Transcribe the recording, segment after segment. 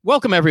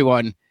Welcome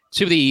everyone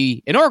to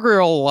the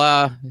inaugural.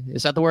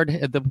 Is that the word?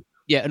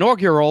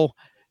 Inaugural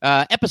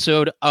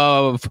episode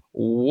of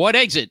What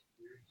Exit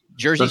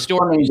Jersey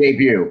Stories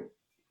debut.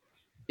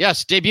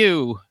 Yes,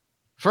 debut.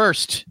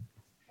 First,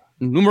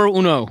 numero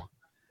uno.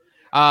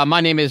 My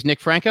name is Nick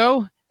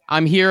Franco.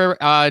 I'm here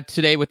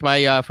today with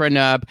my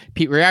friend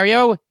Pete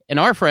Riario and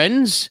our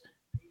friends.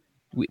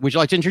 Would you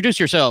like to introduce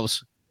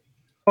yourselves?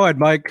 Go ahead,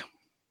 Mike.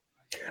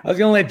 I was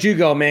going to let you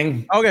go,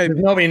 Ming. Okay.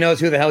 Nobody knows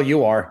who the hell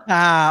you are.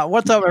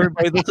 What's up,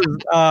 everybody? This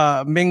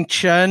is Ming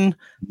Chen.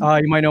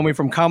 You might know me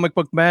from Comic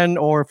Book Men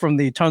or from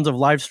the tons of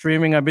live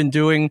streaming I've been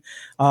doing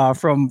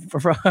from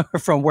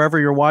wherever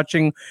you're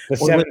watching. The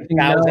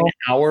 7,000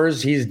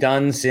 hours he's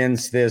done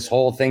since this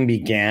whole thing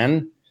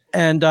began.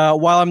 And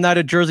while I'm not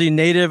a Jersey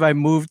native, I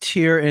moved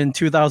here in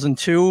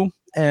 2002.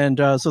 And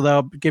so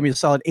that'll give me a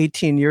solid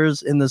 18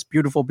 years in this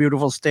beautiful,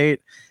 beautiful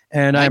state.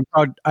 And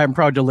I'm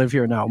proud to live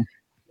here now.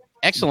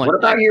 Excellent. What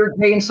about your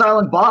Jay and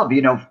Silent Bob,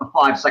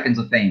 5 seconds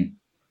of fame?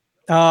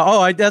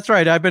 That's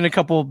right. I've been in a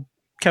couple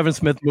Kevin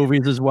Smith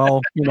movies as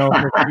well.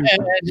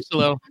 Just a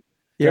little.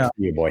 Yeah. Good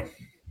for you, boy.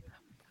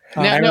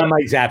 I'm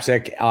Mike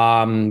Zapsik.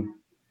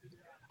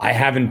 I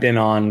haven't been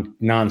on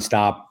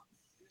nonstop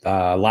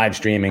live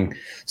streaming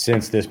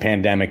since this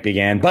pandemic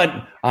began,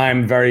 but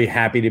I'm very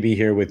happy to be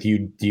here with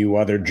you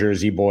other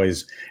Jersey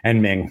boys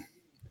and Ming.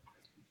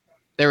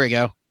 There we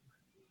go.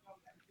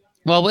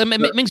 Well,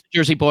 Ming's a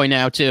Jersey boy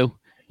now, too.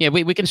 Yeah,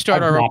 we can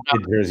start our own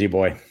Jersey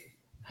boy.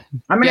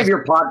 How many of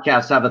your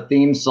podcasts have a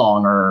theme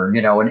song or,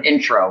 an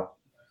intro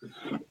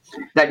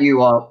that you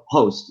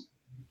host?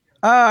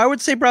 I would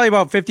say probably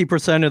about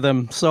 50% of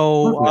them.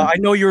 So I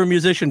know you're a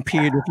musician,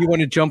 Pete. If you want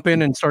to jump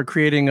in and start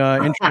creating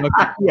introduction.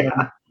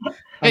 Yeah.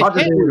 I'll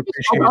do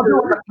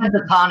a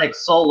pentatonic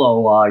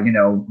solo,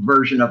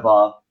 version of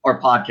our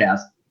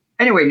podcast.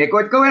 Anyway, Nick,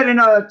 go ahead and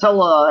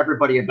tell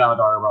everybody about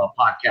our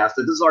podcast.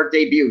 This is our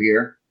debut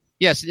here.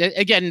 Yes.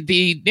 Again,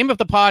 the name of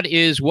the pod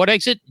is What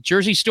Exit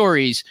Jersey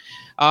Stories,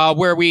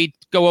 where we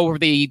go over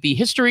the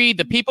history,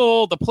 the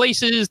people, the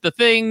places, the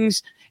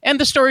things, and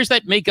the stories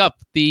that make up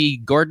the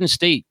Garden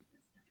State.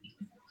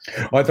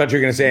 Well, I thought you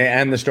were going to say,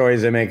 and the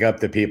stories that make up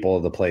the people,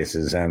 the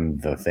places,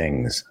 and the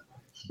things.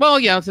 Well,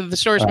 yeah, the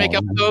stories make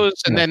up those,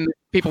 and then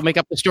people make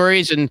up the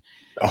stories, and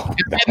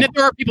then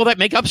there are people that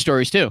make up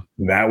stories, too.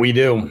 That we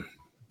do.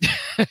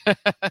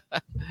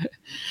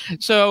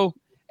 So,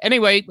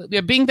 anyway,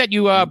 being that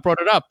you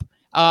brought it up,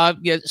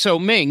 so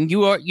Ming,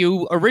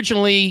 you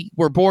originally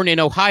were born in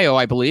Ohio,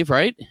 I believe,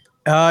 right?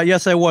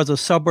 Yes, I was. A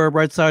suburb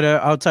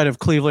outside of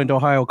Cleveland,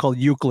 Ohio, called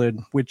Euclid,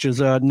 which is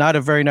not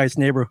a very nice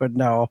neighborhood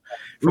now,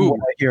 from what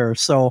I hear.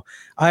 So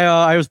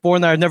I was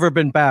born there. I've never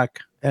been back,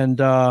 and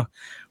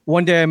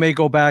one day I may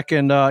go back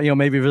and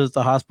maybe visit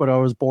the hospital I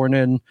was born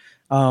in.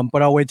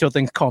 But I'll wait till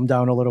things calm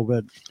down a little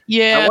bit.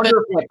 Yeah, I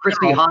wonder if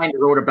Christy Hynde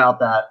wrote about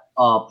that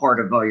part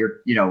of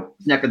your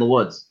neck of the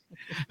woods.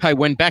 I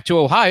went back to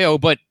Ohio,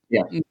 but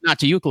not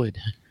to Euclid.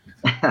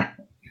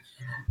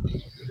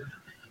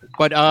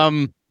 But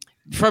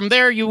from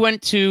there, you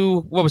went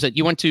to, what was it?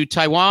 You went to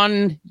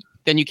Taiwan,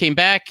 then you came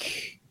back,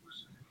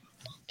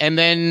 and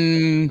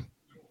then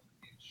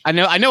I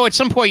know at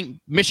some point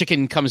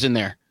Michigan comes in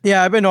there.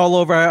 Yeah, I've been all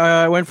over.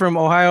 I went from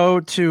Ohio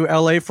to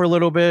LA for a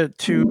little bit,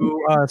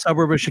 to a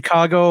suburb of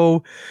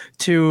Chicago,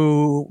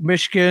 to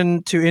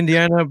Michigan, to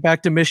Indiana,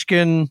 back to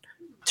Michigan,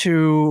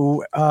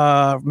 to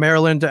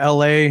Maryland, to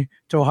LA,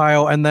 to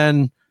Ohio, and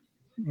then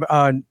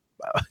I'm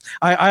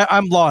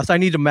lost. I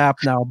need a map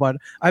now, but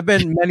I've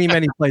been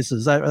many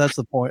places. That's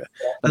the point.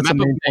 That's the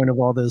main point of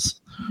all this.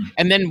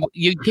 And then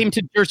you came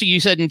to Jersey, you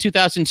said in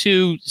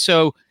 2002.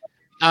 So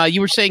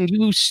you were saying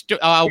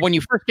when you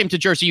first came to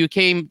Jersey, you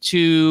came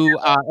to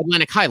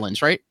Atlantic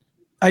Highlands, right?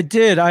 I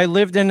did. I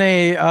lived in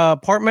a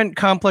apartment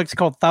complex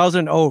called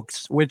Thousand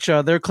Oaks, which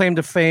their claim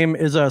to fame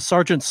is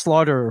Sergeant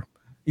Slaughter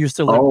used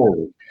to live.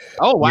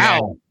 Oh,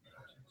 wow.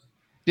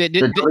 Yeah. The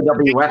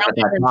WWF at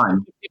that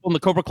time. People in the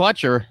Cobra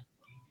Clutch, or?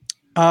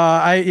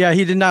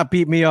 He did not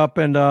beat me up,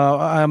 and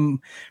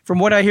from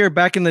what I hear,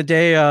 back in the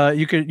day,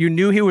 you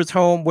knew he was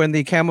home when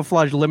the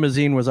camouflage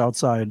limousine was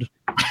outside.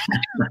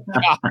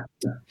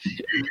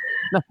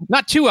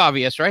 Not too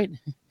obvious, right?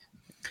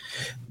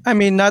 I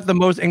mean, not the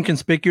most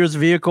inconspicuous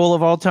vehicle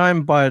of all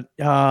time, but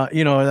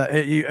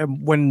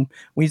when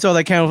you saw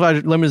that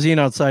camouflage limousine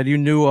outside, you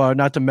knew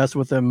not to mess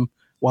with him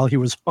while he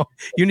was home.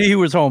 You knew he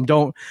was home.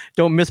 Don't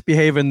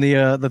misbehave in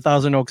the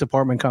Thousand Oaks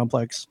apartment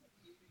complex.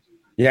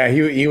 Yeah,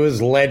 he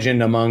was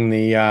legend among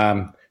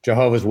the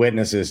Jehovah's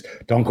Witnesses.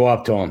 Don't go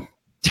up to him.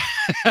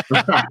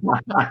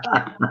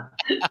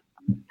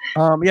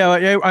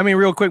 I mean,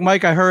 real quick,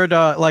 Mike, I heard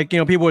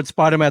people would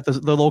spot him at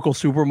the local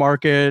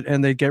supermarket,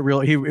 and they'd get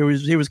real. He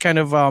was kind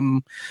of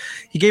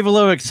he gave a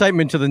little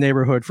excitement to the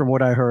neighborhood, from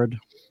what I heard.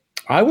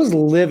 I was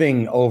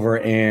living over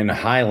in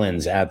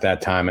Highlands at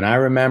that time, and I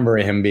remember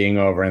him being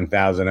over in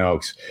Thousand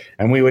Oaks,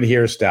 and we would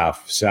hear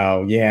stuff.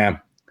 So yeah,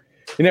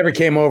 he never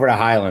came over to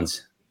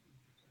Highlands.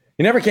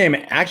 He never came.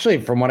 Actually,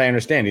 from what I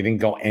understand, he didn't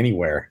go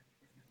anywhere.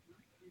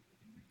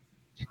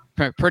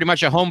 pretty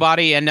much a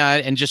homebody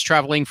and just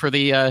traveling for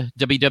the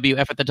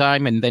WWF at the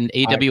time, and then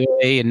AWA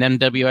and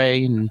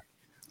NWA and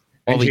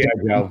all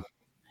the.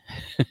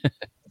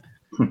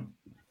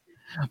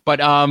 But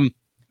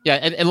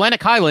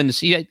Atlantic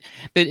Highlands, it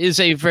is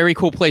a very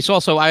cool place.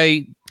 Also,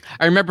 I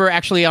remember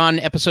actually on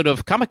episode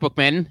of Comic Book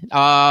Men,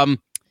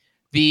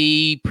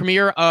 the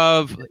premiere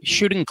of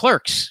Shooting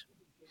Clerks.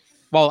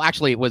 Well,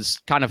 actually, it was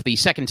kind of the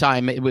second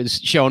time it was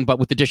shown, but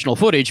with additional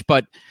footage.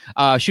 But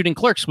Shooting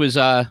Clerks was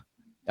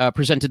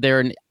presented there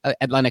in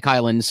Atlantic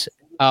Highlands.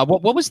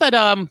 What was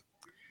that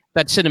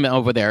cinema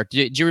over there?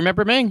 Do you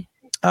remember, Ming?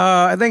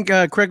 I think,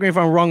 correct me if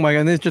I'm wrong, Mike,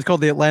 and it's just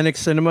called the Atlantic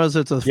Cinemas.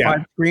 It's a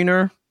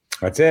 5-screener.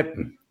 That's it.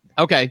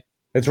 Okay.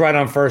 It's right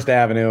on First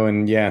Avenue,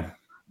 and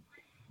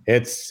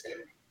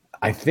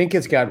I think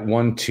it's got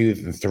 1,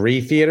 2,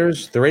 3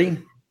 theaters. 3.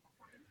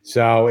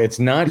 So it's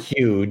not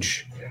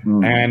huge.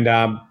 And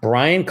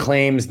Brian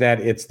claims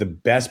that it's the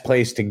best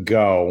place to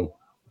go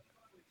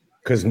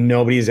because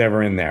nobody's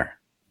ever in there.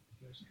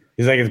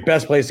 He's like, it's the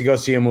best place to go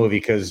see a movie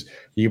because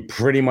you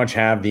pretty much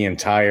have the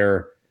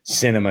entire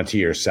cinema to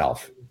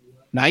yourself.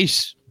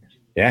 Nice.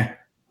 Yeah.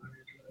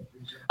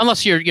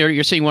 Unless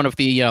you're seeing one of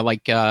the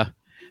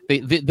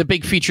the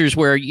big features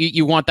where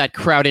you want that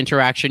crowd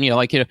interaction,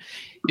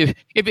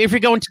 if you're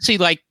going to see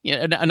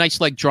a nice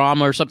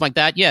drama or something like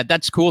that, yeah,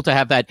 that's cool to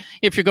have that.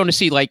 If you're going to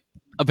see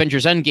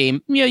Avengers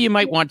Endgame, you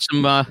might want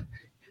some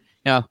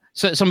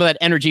some of that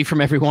energy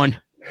from everyone.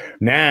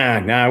 Nah,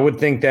 I would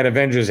think that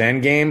Avengers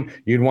Endgame,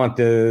 you'd want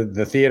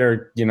the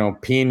theater,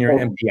 pee in your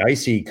empty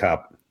icy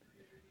cup,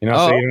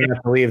 so you don't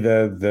have to leave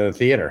the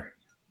theater.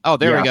 Oh,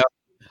 there we go.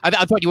 I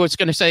thought you were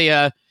going to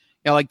say,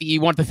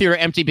 you want the theater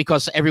empty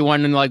because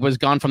everyone was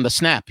gone from the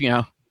snap.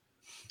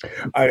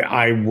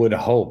 I would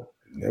hope.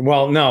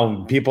 Well,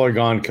 no, people are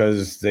gone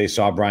because they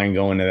saw Brian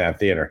go into that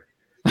theater.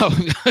 Oh,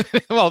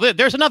 well,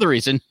 there's another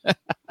reason.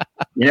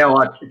 You know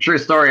what? True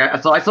story.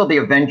 So I saw the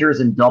Avengers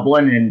in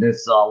Dublin in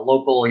this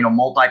local,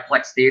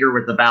 multiplex theater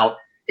with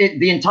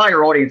the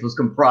entire audience was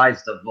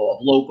comprised of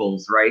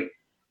locals, right?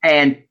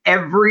 And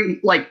there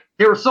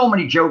were so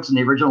many jokes in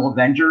the original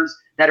Avengers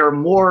that are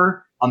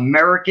more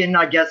American,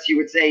 I guess you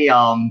would say,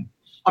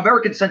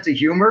 American sense of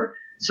humor.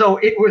 So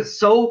it was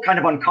so kind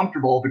of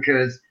uncomfortable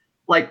because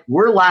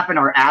we're laughing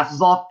our asses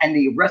off and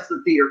the rest of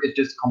the theater is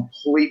just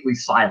completely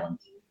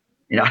silent.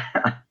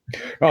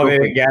 Oh, they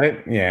didn't get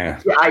it?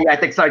 Yeah. Yeah, I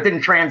think so. It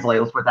didn't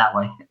translate. Let's put it that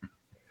way.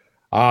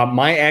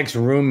 My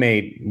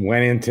ex-roommate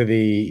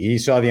he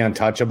saw the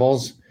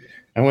Untouchables,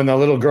 and when the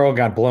little girl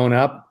got blown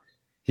up,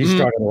 he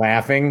started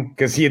laughing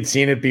because he had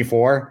seen it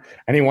before,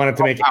 and he wanted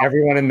to make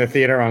everyone in the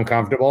theater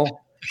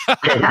uncomfortable. So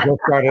he just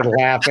started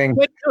laughing.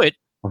 Do it.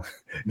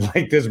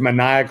 This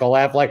maniacal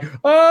laugh,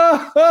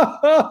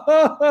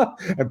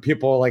 and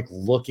people are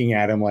looking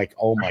at him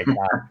oh my God,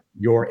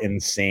 you're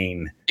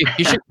insane.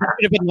 You should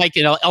have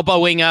been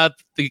elbowing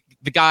the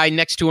guy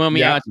next to him.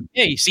 Yeah.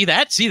 Hey, see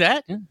that?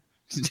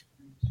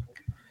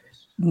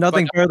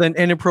 Nothing better than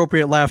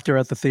inappropriate laughter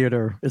at the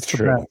theater. It's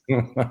true.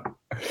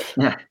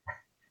 Yeah.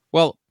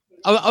 Well,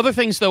 other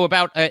things though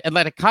about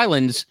Atlantic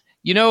Highlands,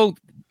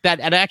 that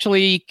it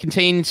actually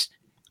contains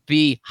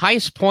the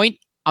highest point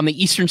on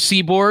the eastern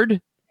seaboard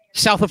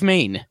south of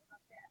Maine.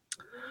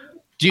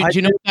 Do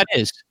you know what that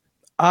is?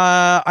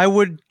 I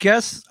would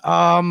guess.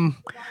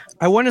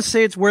 I want to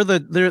say it's where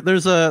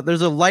there's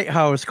a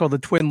lighthouse called the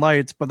Twin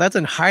Lights, but that's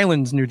in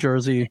Highlands, New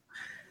Jersey.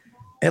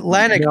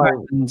 Atlantic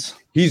Highlands.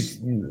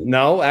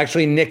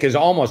 Actually, Nick is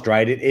almost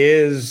right. It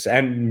is,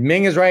 and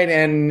Ming is right,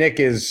 and Nick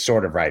is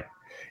sort of right.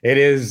 It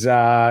is.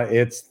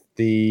 It's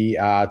the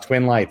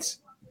Twin Lights.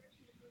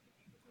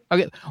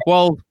 Okay.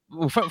 Well,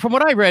 from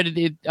what I read,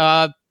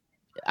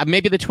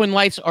 maybe the Twin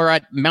Lights are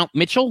at Mount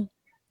Mitchell.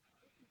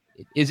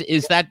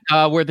 Is that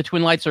where the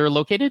Twin Lights are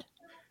located?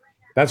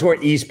 That's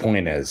where East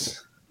Point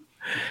is.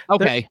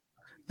 Okay.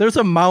 There's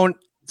a Mount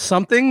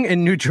something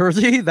in New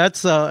Jersey.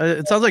 That's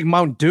it sounds like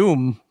Mount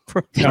Doom.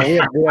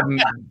 Mount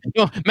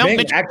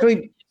Mitchell.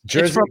 Actually,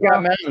 Jersey's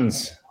got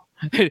mountains.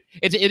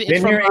 It's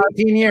been here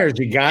 18 years.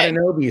 You got to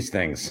know these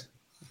things.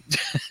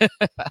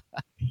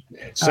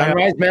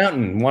 Sunrise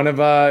Mountain, one of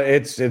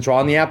it's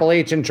on the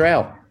Appalachian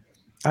Trail.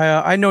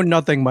 I know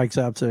nothing, Mike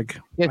Zapcic.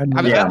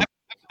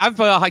 I've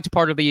hiked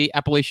part of the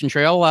Appalachian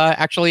Trail,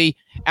 actually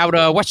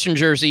out Western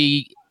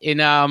Jersey in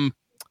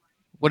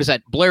what is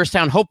that,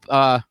 Blairstown, Hope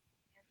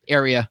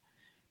area.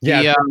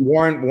 Yeah,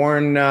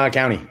 Warren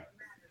County,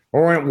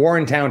 or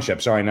Warren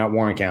Township. Sorry, not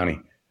Warren County.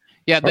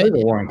 Yeah,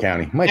 Warren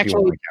County. Might be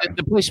Warren County.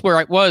 The place where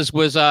I was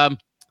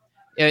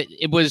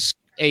it was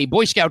a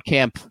Boy Scout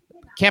camp,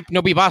 Camp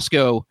Nobi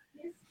Bosco,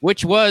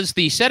 which was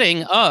the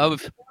setting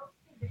of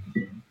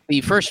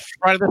the first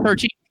Friday the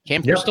 13th,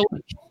 Camp Crystal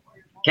Lake.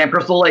 Camp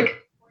Crystal Lake.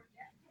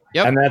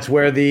 Yep. And that's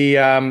where the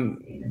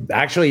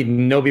actually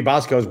Nobi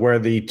Bosco is where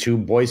the 2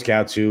 Boy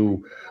Scouts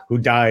who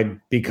died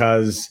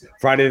because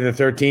Friday the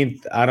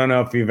 13th. I don't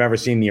know if you've ever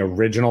seen the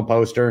original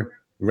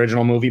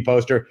movie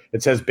poster.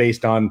 It says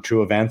based on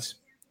true events.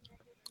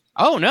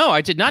 Oh no,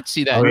 I did not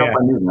see that. Oh, yeah.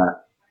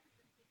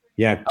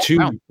 Yeah,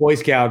 2 Boy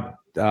Scout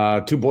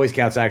two Boy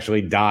Scouts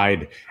actually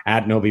died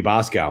at Novi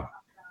Bosco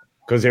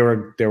because they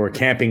were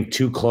camping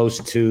too close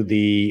to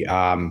the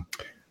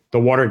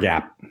water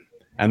gap,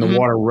 and the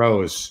water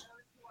rose.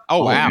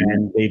 Oh wow!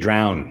 And they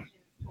drowned.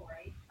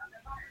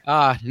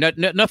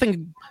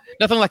 Nothing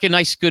like a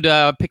nice, good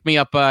pick me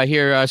up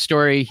here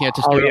story. To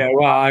start off.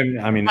 Well,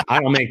 I mean,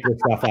 I don't make this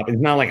stuff up.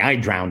 It's not like I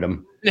drowned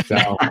them.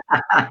 So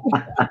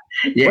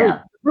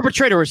yeah,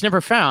 perpetrator was never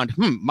found.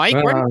 Mike,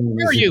 where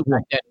are you?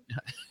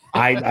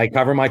 I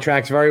cover my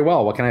tracks very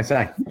well. What can I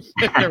say?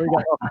 There we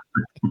go.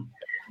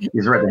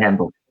 He's read the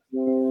handbook.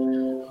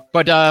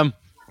 But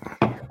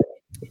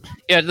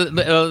yeah,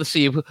 let's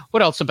see.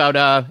 What else about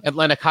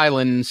Atlantic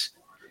Highlands?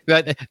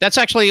 That's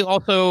actually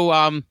also.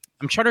 I'm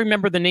trying to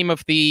remember the name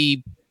of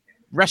the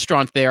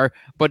restaurant there,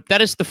 but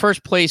that is the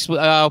first place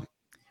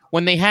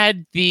when they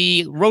had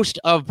the roast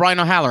of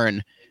Brian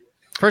O'Halloran.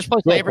 First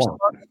place I ever saw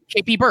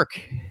KP Burke.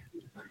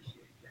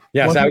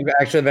 Yes,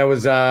 that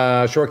was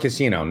Shore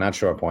Casino, not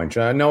Shore Point.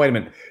 No, wait a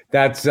minute.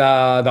 That's the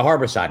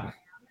Harborside.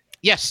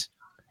 Yes,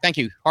 thank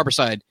you,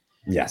 Harborside.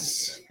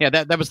 Yes. Yeah,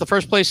 that was the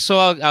first place I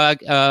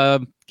saw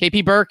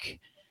KP Burke,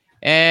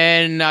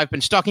 and I've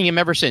been stalking him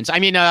ever since. I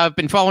mean, I've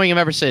been following him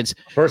ever since.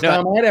 First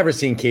time I'd ever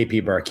seen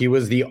KP Burke. He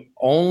was the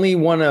only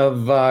one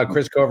of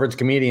Chris Covert's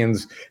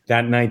comedians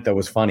that night that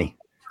was funny.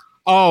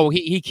 Oh,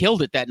 he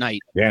killed it that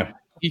night. Yeah.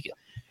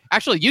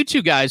 Actually, you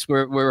two guys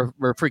were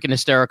freaking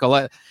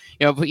hysterical.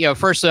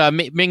 First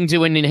Ming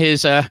doing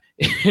his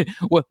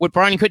what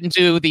Brian couldn't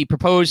do, the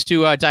propose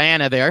to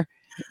Diana there,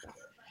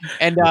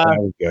 and that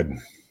was good.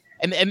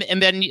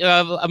 And then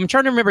I'm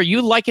trying to remember.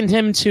 You likened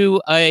him to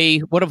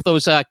one of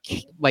those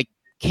like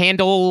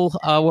candle.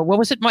 What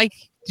was it, Mike?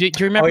 Do you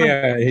remember? Oh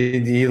yeah,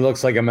 he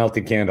looks like a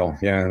melted candle.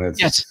 Yeah,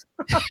 yes,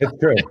 it's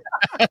true.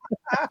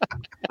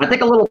 I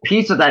think a little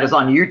piece of that is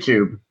on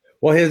YouTube.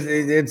 Well,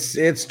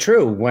 it's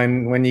true.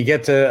 When you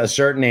get to a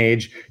certain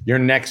age, your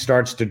neck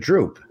starts to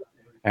droop,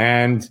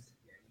 and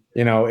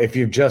if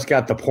you've just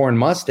got the porn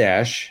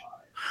mustache,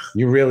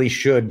 you really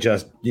should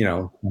just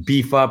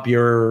beef up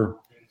your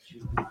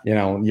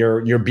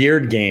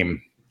beard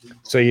game,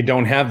 so you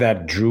don't have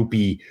that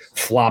droopy,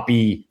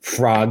 floppy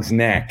frog's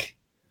neck.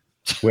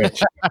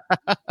 Which,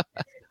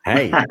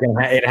 hey,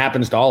 it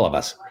happens to all of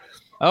us.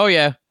 Oh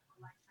yeah.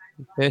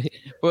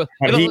 Well,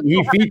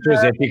 he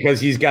features it because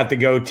he's got the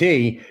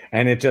goatee,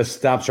 and it just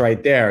stops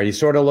right there. He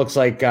sort of looks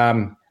like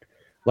a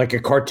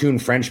cartoon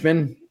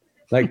Frenchman.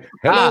 Like,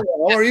 hello,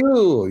 how are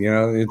you?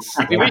 It's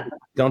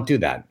don't do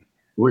that.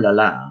 Ooh la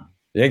la.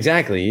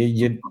 Exactly.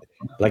 You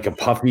like a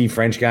puffy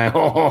French guy.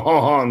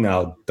 Oh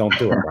no, don't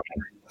do it.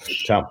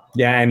 So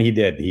yeah, and he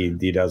did.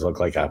 He does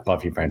look like a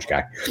puffy French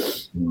guy.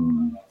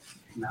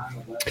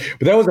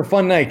 But that was a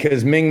fun night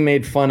because Ming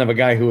made fun of a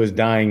guy who was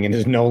dying and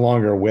is no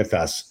longer with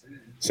us.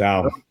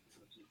 So,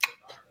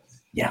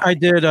 yeah, I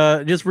did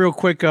just real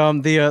quick.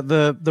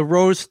 The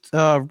roast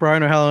of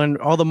Brian O'Halloran,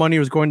 all the money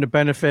was going to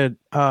benefit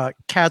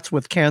cats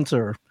with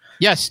cancer.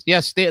 Yes,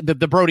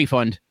 the Brody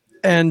Fund.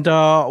 And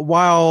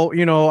while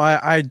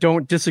I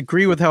don't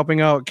disagree with helping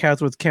out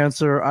cats with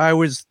cancer, I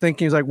was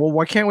thinking like, well,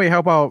 why can't we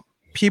help out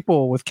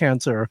people with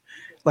cancer,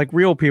 like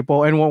real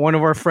people? And one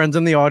of our friends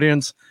in the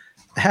audience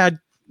had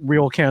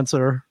real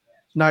cancer.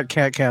 Not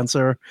cat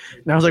cancer.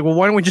 And I was like, well,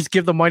 why don't we just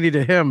give the money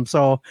to him?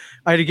 So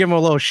I had to give him a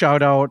little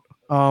shout out.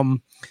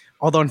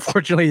 Although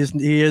unfortunately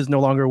he is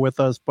no longer with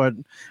us, but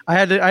I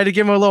had to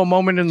give him a little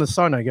moment in the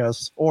sun, I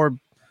guess, or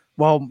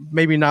well,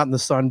 maybe not in the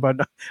sun,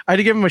 but I had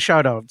to give him a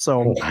shout out.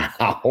 So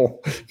wow.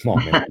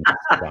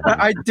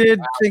 I did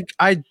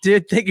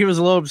think it was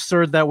a little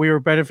absurd that we were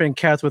benefiting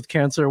cats with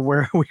cancer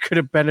where we could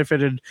have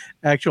benefited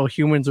actual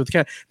humans with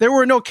cancer. There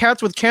were no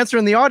cats with cancer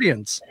in the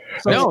audience.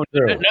 So no,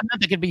 nothing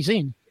that could be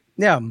seen.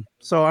 Yeah.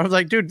 So I was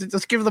like, dude,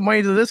 just give the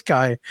money to this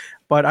guy.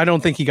 But I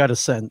don't think he got a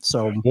cent.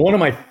 So one of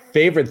my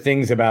favorite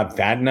things about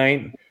that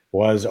night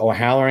was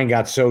O'Halloran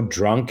got so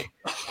drunk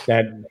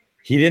that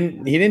he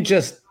didn't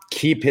just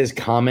keep his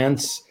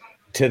comments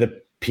to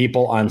the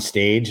people on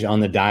stage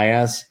on the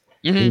dais.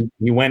 Mm-hmm.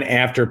 He went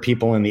after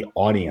people in the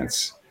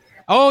audience.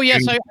 Oh,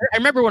 yes. I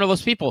remember one of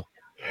those people.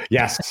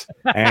 Yes.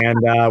 And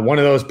one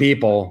of those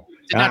people,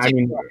 I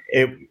mean,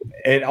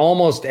 it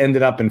almost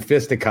ended up in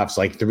fisticuffs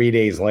like 3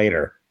 days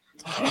later.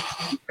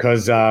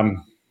 Because he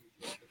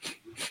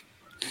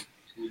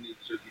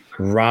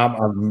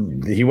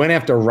went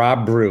after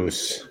Rob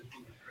Bruce,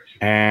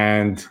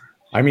 and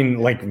I mean,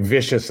 like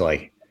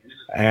viciously.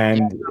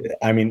 And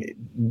I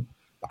mean,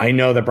 I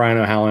know that Brian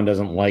O'Halloran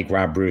doesn't like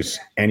Rob Bruce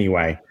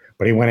anyway,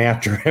 but he went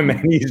after him,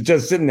 and he's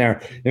just sitting there,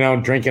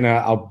 drinking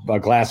a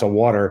glass of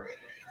water,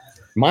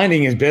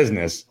 minding his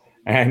business,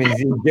 and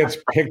he gets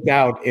picked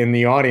out in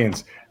the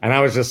audience. And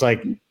I was just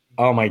like,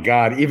 oh my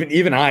God,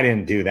 even I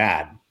didn't do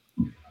that.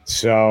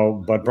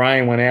 So, but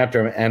Brian went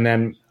after him, and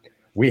then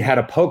we had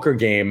a poker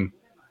game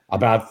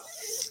about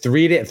 4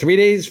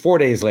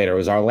 days later. It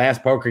was our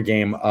last poker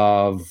game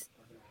of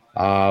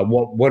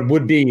what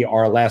would be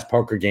our last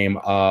poker game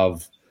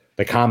of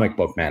the Comic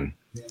Book Men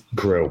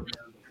crew.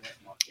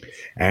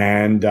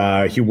 And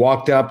he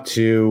walked up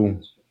to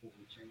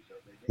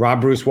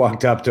Rob Bruce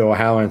walked up to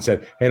O'Halloran and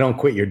said, "Hey, don't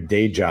quit your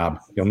day job.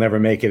 You'll never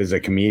make it as a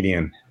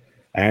comedian."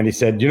 And he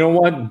said, "You know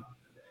what?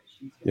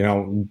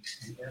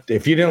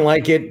 If you didn't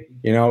like it,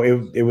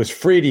 it was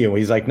free to you."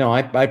 He's like, "No,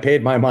 I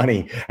paid my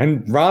money."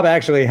 And Rob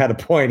actually had a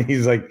point.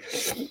 He's like,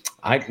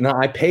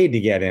 I paid to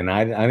get in.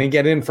 I didn't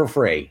get in for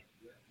free."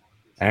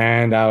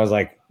 And I was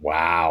like,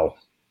 wow,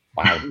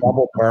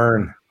 double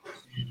burn.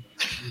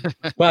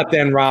 But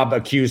then Rob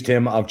accused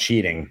him of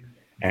cheating,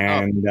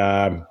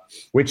 and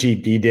which he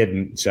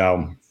didn't.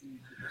 So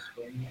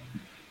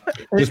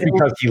just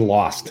because he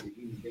lost.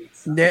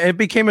 Yeah, it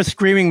became a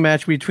screaming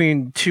match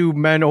between two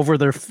men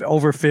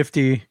over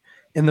 50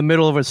 in the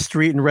middle of a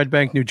street in Red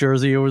Bank, New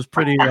Jersey. It was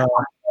pretty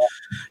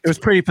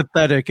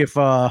pathetic if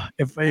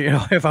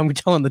I'm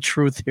telling the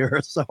truth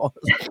here. So,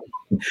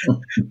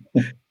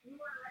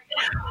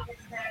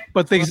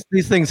 but these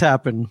things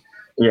happen.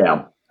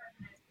 Yeah.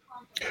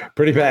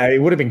 Pretty bad. It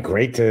would have been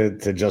great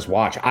to just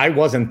watch. I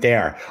wasn't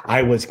there.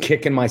 I was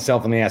kicking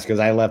myself in the ass because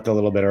I left a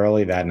little bit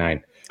early that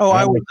night. Oh,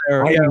 I was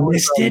there. I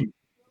missed it.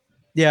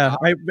 Yeah,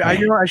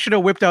 I should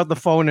have whipped out the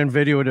phone and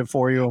videoed it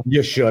for you.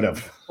 You should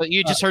have. But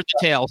you just heard the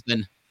tales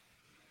then.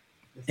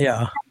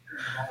 Yeah.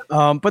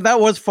 But that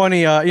was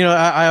funny.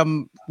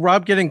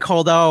 Rob getting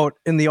called out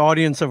in the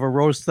audience of a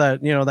roast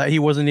that he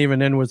wasn't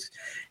even in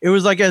it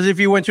was like as if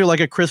you went to like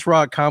a Chris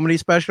Rock comedy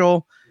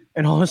special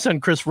and all of a sudden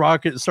Chris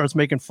Rock starts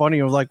making fun of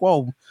you. Like,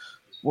 whoa,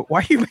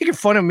 why are you making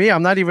fun of me?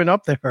 I'm not even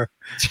up there.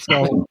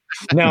 So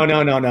No.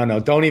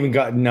 Don't even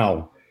go.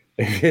 No,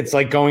 it's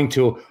like going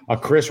to a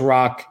Chris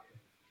Rock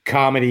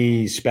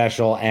comedy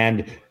special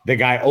and the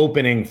guy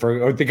opening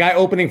for the guy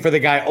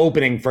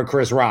opening for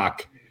Chris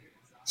Rock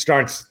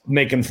starts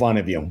making fun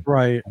of you.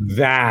 Right.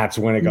 That's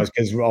when it goes,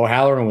 because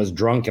O'Halloran was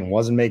drunk and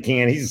wasn't making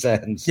any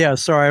sense. Yeah,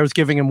 sorry, I was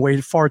giving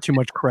him far too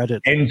much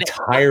credit.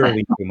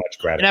 Entirely too much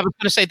credit. And I was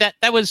going to say that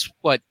was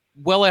what,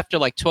 well after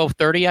like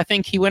 12:30, I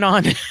think he went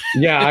on.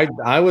 Yeah,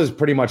 I was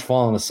pretty much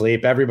falling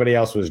asleep. Everybody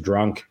else was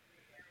drunk.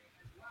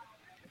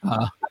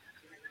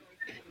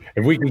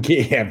 If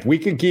we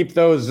could keep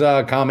those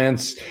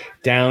comments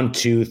down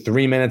to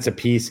 3 minutes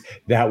apiece,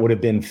 that would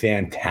have been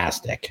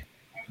fantastic.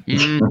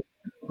 Mm.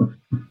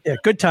 Yeah,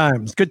 good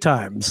times. But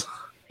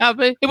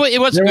it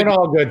was They good. were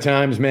all good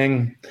times,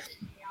 Ming.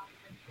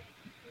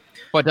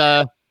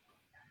 But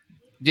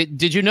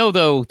did you know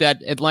though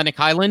that Atlantic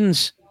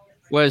Highlands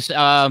was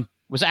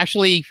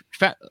actually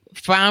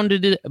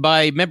founded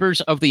by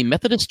members of the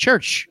Methodist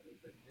Church?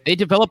 They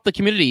developed the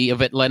community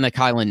of Atlantic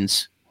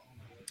Highlands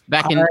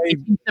back in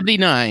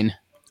 1879.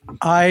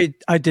 I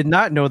did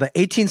not know that.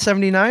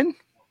 1879?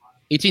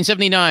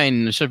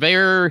 1879. The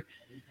surveyor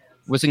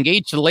was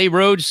engaged to lay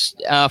roads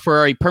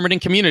for a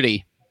permanent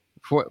community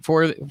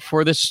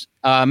for this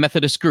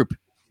Methodist group.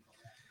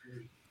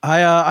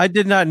 I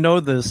did not know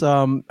this.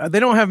 They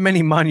don't have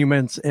many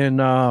monuments in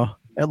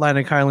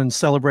Atlantic Highlands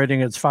celebrating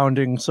its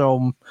founding,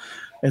 so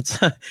it's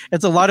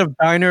a lot of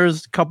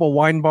diners, couple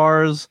wine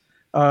bars,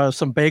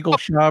 some bagel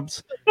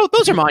shops. No,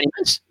 those are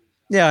monuments.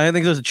 Yeah, I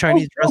think there's a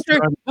Chinese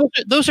restaurant.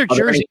 Those are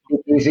Jersey.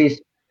 Speakeasies?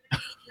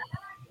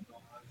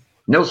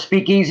 No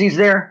speakeasies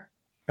there?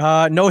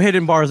 No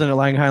hidden bars in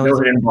Atlantic Highlands.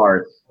 No hidden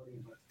bars.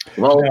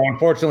 Well, No,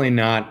 unfortunately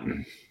not.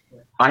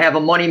 I have a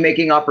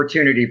money-making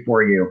opportunity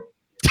for you.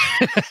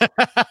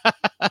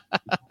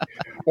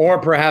 Or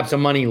perhaps a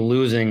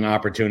money-losing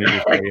opportunity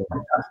for you.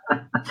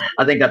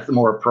 I think that's the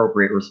more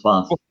appropriate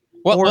response.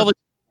 Well,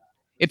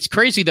 it's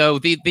crazy though.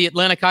 The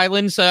Atlantic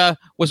Highlands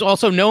was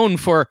also known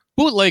for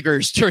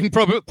bootleggers during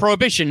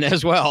Prohibition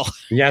as well.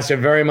 Yes, it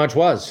very much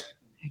was.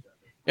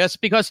 Yes,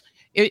 because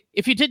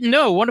if you didn't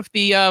know, one of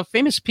the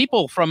famous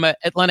people from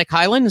Atlantic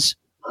Highlands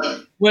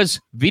was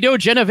Vito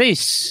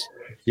Genovese.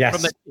 Yes.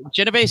 From the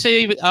Genovese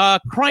crime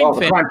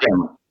family. Crime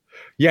family.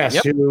 Yes,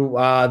 Yep. who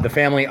the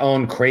family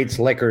owned Crates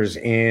Liquors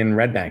in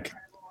Red Bank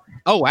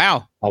Oh,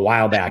 wow. a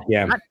while back.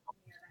 Yeah.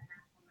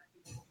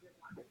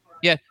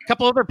 Yeah, a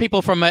couple other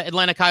people from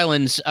Atlantic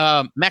Highlands.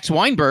 Max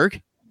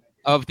Weinberg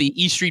of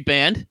the E Street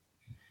Band.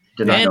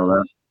 Did not know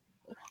that.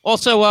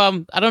 Also,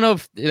 I don't know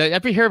if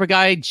ever hear of a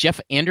guy,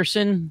 Jeff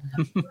Anderson?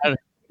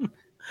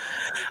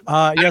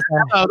 Yes,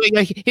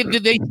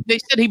 They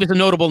said he was a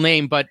notable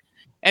name, but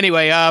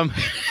anyway, yeah,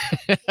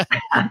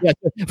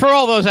 for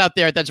all those out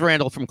there, that's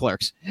Randall from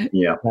Clerks.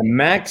 Yeah.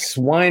 Max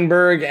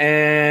Weinberg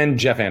and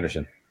Jeff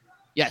Anderson.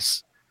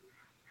 Yes.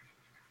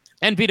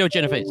 And Vito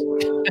Genovese.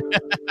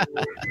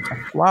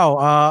 wow.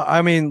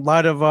 I mean, a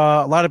lot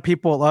of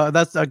people.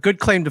 That's a good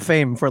claim to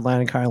fame for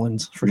Atlantic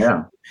Highlands, for Yeah.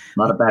 sure.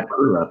 Not a bad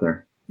crew out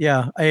there.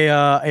 Yeah,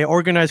 a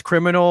organized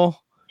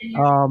criminal,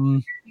 a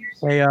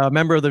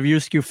member of the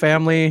Vuscu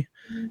family,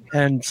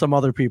 and some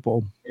other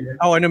people.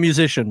 Oh, and a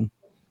musician.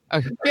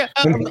 Yeah,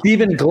 And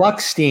Stephen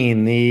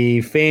Gluckstein,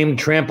 the famed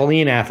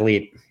trampoline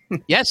athlete.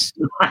 yes.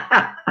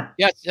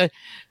 Yes.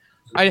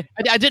 I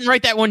didn't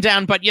write that one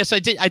down, but yes, I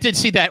did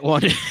see that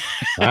one.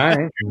 All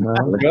right.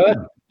 Well, good.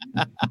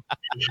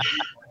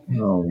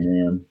 Oh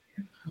man.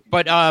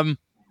 But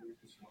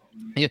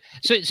yeah.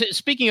 So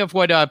speaking of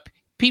what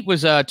Pete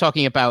was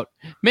talking about,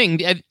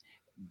 Ming,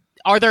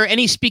 are there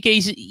any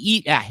speakeasies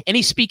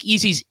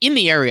in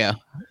the area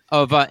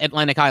of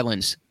Atlantic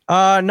Highlands?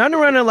 None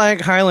around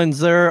Atlantic Highlands.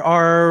 There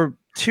are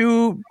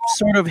two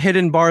sort of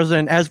hidden bars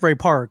in Asbury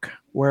Park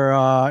where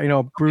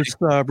Bruce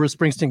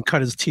Springsteen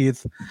cut his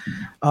teeth.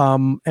 Are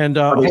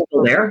they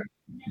still there?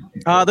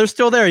 They're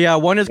still there. Yeah,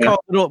 one is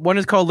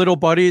called Little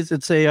Buddies.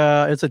 It's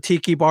a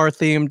tiki bar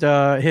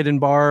themed hidden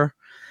bar,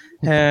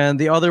 and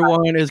the other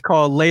one is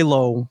called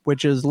Lalo,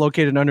 which is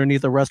located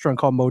underneath a restaurant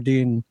called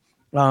Modine.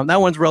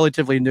 That one's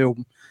relatively new.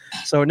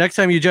 So next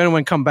time you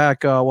gentlemen come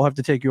back, we'll have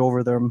to take you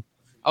over there.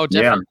 Oh,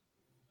 definitely.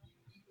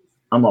 Yeah.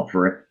 I'm up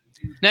for it.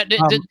 Now,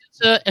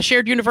 it's a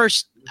shared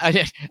universe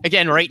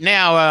again right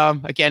now.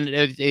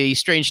 A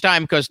strange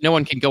time because no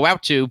one can go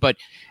out to. But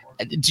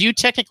do you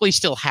technically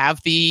still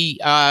have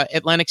the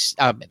Atlantic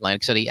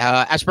City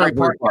Asbury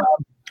Park?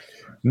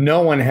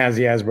 No one has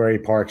the Asbury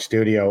Park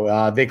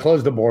studio. They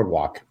closed the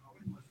boardwalk.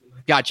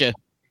 Gotcha.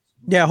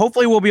 Yeah,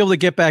 hopefully we'll be able to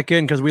get back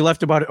in because we left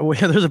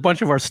there's a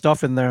bunch of our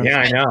stuff in there. Yeah,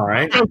 I know,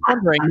 right?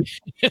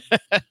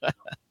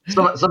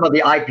 some of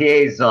the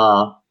IPAs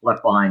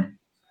left behind.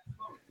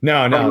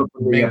 No,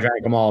 Ming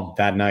drank them all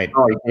that night.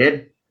 Oh, he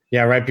did?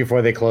 Yeah, right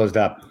before they closed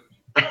up.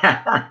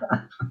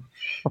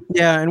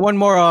 Yeah, and one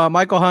more,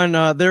 Michael Hahn.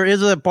 There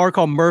is a bar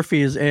called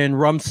Murphy's in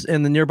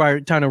the nearby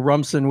town of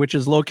Rumson, which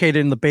is located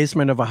in the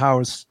basement of a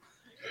house.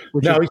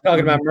 He's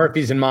talking about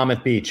Murphy's in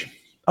Monmouth Beach.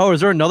 Oh,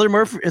 is there another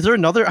Murphy? Is there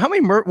another? How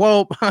many?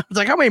 Well, it's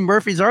like how many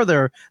Murphys are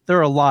there? There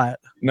are a lot.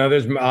 No,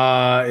 there's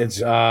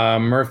it's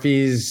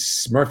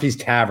Murphy's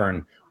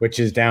Tavern, which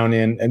is down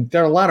in, and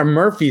there are a lot of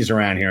Murphys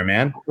around here,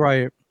 man.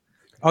 Right.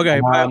 Okay.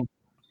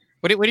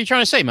 What are you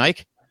trying to say,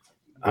 Mike?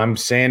 I'm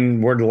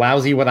saying we're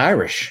lousy with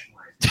Irish.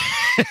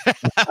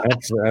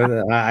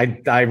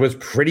 I was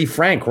pretty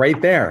frank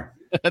right there.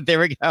 There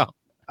we go.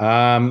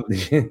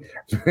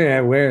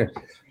 We're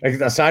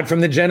aside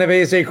from the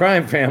Genovese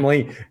crime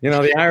family,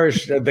 the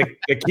Irish, the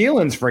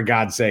Keelans, for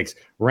God's sakes,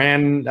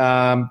 ran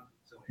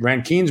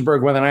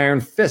Keensburg with an iron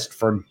fist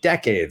for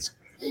decades.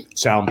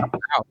 So,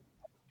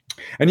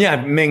 and yeah,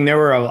 Ming, there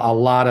were a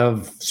lot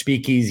of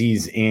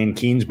speakeasies in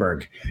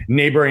Keensburg,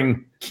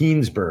 neighboring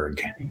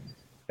Keensburg.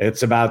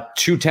 It's about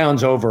 2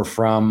 towns over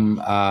from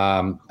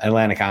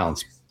Atlantic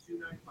Highlands.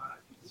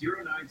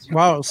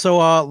 Wow,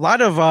 so a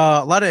lot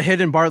of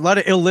hidden bars, a lot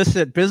of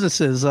illicit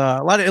businesses,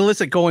 a lot of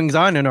illicit goings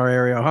on in our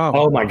area, huh?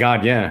 Oh my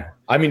God, yeah.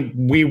 I mean,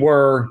 we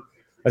were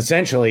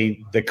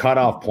essentially the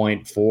cutoff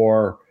point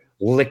for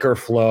liquor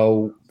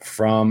flow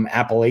from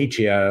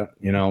Appalachia,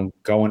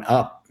 going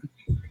up.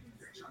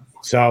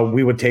 So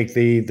we would take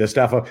the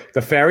stuff of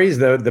the ferries,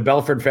 the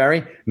Belford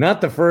ferry,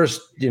 not the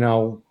first,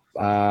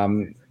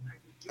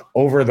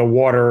 over the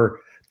water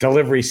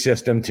delivery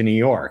system to New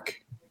York.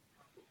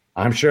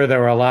 I'm sure there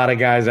were a lot of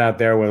guys out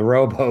there with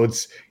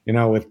rowboats,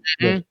 with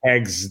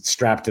eggs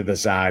strapped to the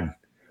side.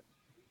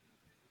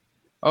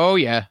 Oh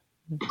yeah,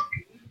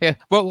 yeah.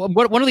 Well,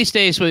 one of these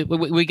days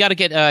we got to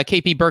get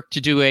KP Burke to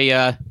do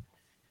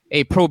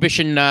a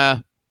prohibition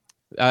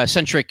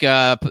centric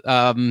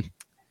couple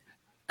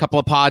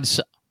of pods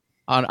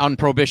on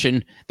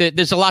prohibition.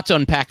 There's a lot to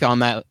unpack on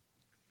that.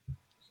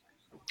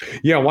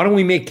 Yeah, why don't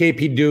we make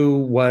KP do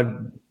what?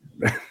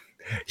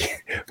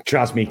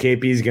 Trust me,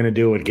 KP's going to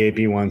do what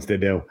KP wants to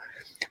do.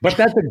 But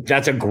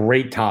that's a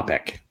great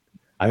topic.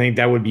 I think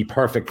that would be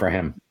perfect for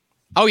him.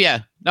 Oh yeah,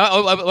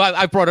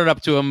 I brought it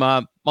up to him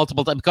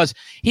multiple times because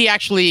he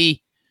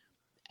actually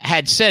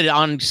had said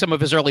on some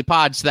of his early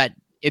pods that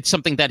it's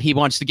something that he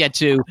wants to get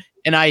to,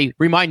 and I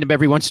remind him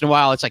every once in a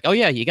while. It's like, oh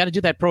yeah, you got to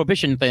do that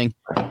prohibition thing.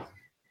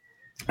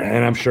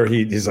 And I'm sure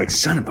he's like,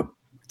 son of a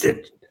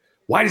bitch.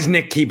 Why does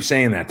Nick keep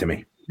saying that to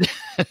me?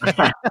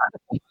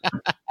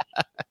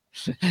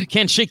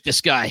 Can't shake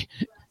this guy.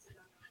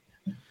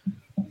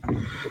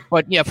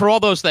 But yeah, for all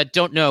those that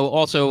don't know,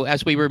 also,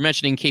 as we were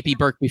mentioning KP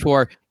Burke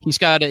before, he's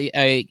got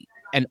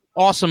an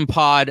awesome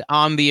pod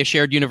on the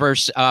Shared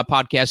Universe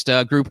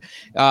podcast group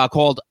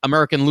called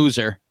American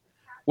Loser,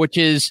 which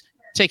is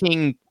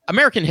taking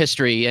American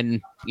history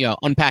and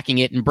unpacking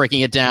it and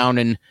breaking it down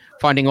and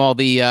finding all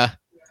the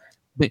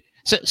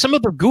some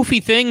of the goofy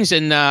things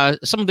and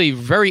some of the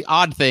very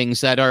odd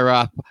things that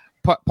are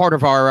part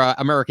of our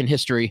American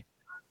history.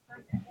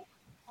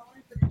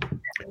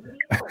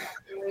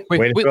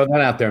 Way to throw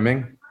that out there,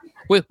 Ming.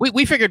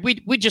 We figured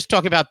we'd just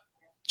talk about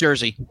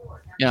Jersey,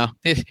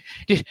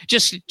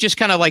 just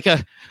kind of like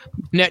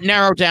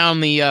narrow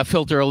down the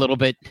filter a little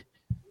bit.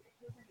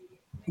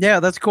 Yeah,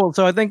 that's cool.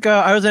 So I think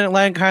I was in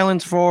Atlantic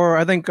Highlands for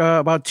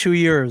about 2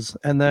 years,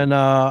 and then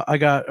I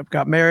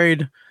got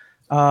married,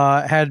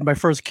 had my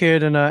first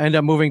kid, and ended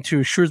up moving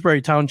to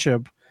Shrewsbury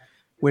Township,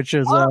 which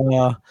is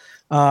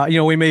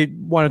we may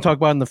want to talk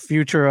about in the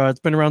future. It's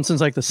been around since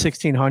like the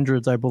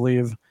 1600s, I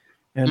believe,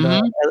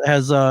 and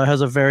has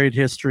a varied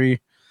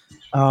history.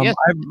 Yes.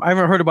 I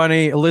haven't heard about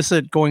any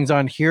illicit goings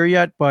on here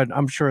yet, but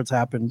I'm sure it's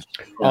happened.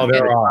 Oh,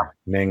 there are,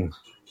 Ming.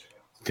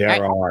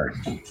 There are.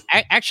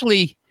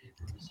 Actually,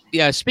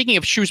 yeah. Speaking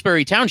of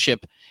Shrewsbury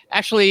Township,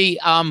 actually,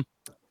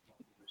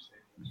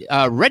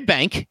 Red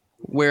Bank,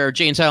 where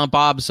Jay and Silent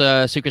Bob's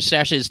Secret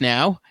Stash is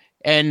now,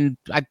 and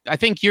I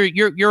think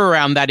you're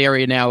around that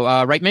area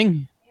now, right,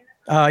 Ming?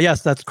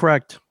 Yes, that's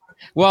correct.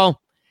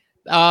 Well,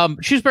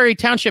 Shrewsbury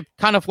Township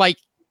kind of like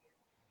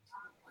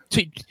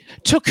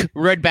took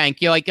Red Bank.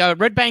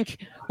 Red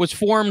Bank was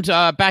formed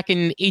back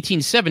in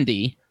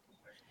 1870,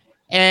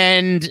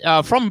 and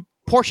from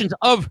portions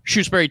of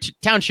Shrewsbury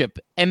Township,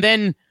 and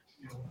then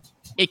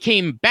it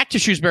came back to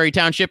Shrewsbury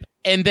Township,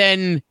 and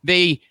then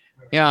they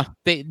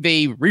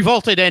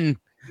revolted and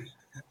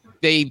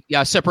they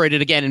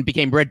separated again and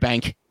became Red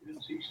Bank.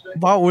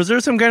 Wow, was there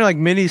some kind of like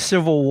mini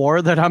civil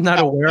war that I'm not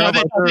aware of?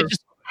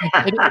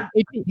 In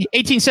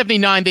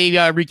 1879,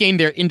 they regained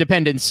their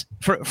independence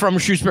from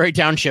Shrewsbury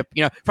Township.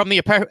 From the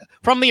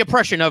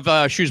oppression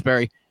of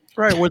Shrewsbury.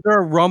 Right. Was there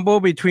a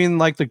rumble between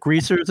like the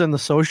greasers and the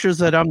socials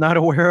that I'm not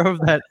aware of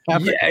that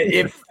happened?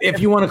 Yeah, if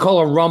you want to call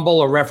a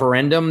rumble a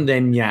referendum,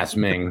 then yes,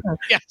 Ming.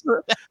 Yes.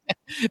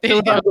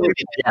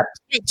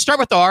 Start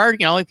with R.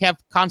 Have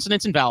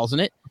consonants and vowels in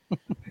it.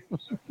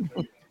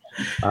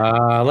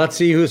 Let's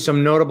see who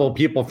some notable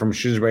people from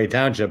Shrewsbury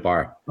Township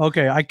are.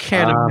 Okay, I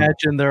can't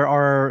imagine there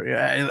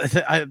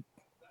are.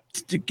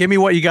 Give me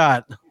what you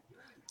got.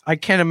 I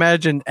can't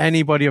imagine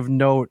anybody of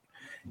note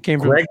came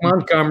from Greg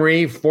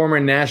Montgomery, former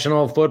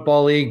National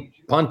Football League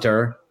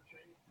punter,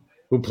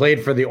 who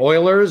played for the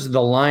Oilers,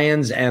 the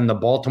Lions, and the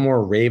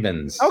Baltimore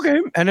Ravens.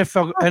 Okay,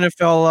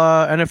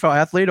 NFL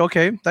athlete.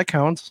 Okay, that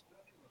counts.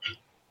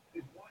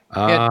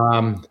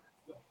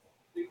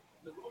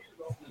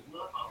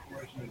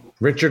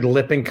 Richard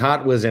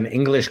Lippincott was an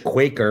English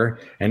Quaker,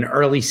 an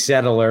early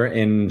settler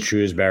in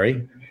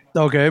Shrewsbury.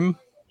 Okay.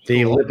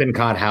 The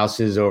Lippincott house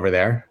is over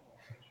there.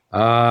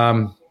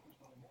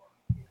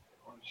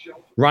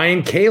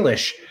 Ryan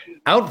Kalish,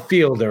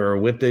 outfielder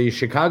with the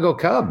Chicago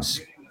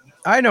Cubs.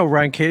 I know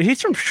Ryan Kalish. He's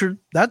from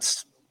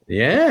that's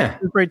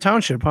Shrewsbury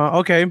Township, huh?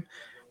 Okay.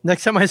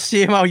 Next time I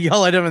see him, I'll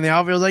yell at him in the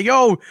outfield like,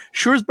 "Yo,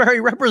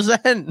 Shrewsbury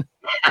represent!"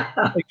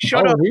 Like,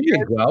 shut up. There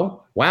you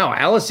go. Wow,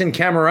 Allison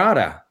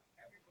Camerata.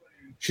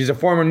 She's a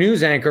former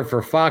news anchor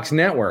for Fox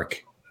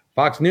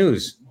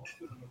News.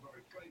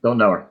 Don't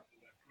know her.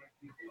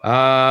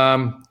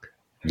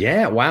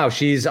 Yeah, wow.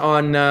 She's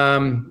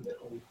on.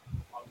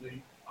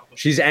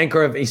 She's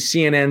anchor of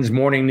CNN's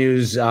morning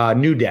news,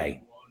 New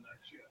Day.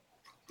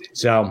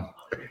 So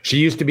she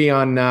used to be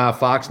on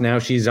Fox. Now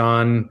she's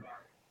on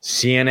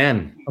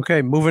CNN.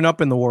 Okay, moving up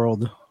in the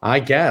world,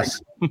 I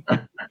guess.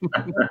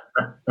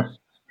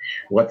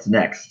 What's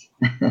next?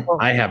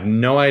 I have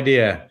no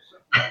idea.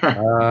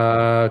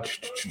 But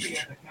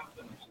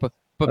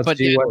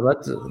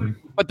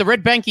the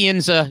Red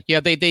Bankians,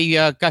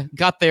 they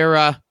got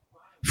their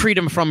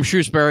freedom from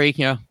Shrewsbury,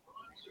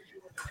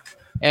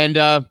 and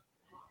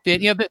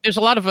there's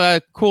a lot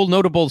of cool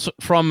notables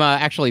from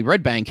actually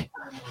Red Bank.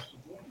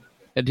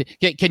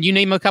 Can you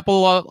name a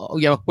couple?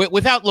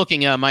 Without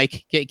looking,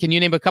 Mike, can you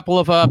name a couple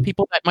of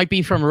people that might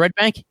be from Red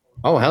Bank?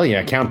 Oh hell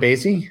yeah, Count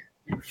Basie.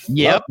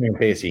 Yep, Count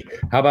Basie.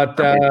 How about?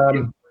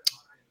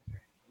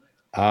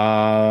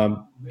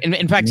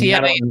 In fact, he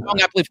had a song,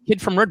 I believe,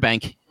 "Kid from Red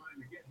Bank."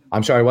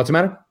 I'm sorry, what's the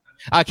matter?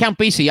 Count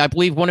Basie, I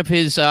believe one of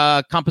his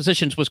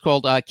compositions was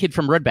called "Kid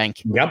from Red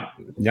Bank."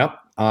 Yep.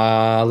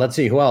 Let's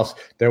see who else.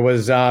 There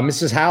was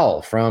Mrs.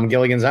 Howell from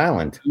Gilligan's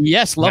Island.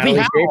 Yes, Lovey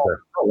Howell.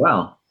 Oh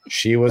wow,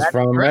 she was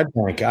from Red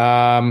Bank.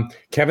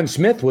 Kevin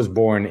Smith was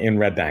born in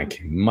Red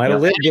Bank. Might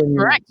have lived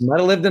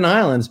in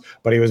Highlands,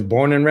 but he was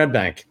born in Red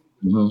Bank.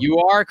 Mm-hmm. You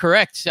are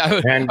correct. I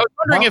was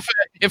wondering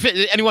if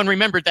anyone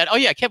remembered that. Oh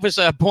yeah, Kev was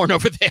born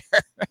over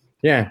there.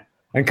 Yeah.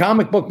 And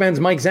Comic Book Man's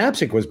Mike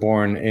Zapcic was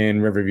born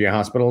in Riverview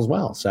Hospital as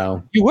well.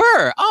 So you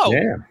were? Oh,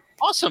 yeah.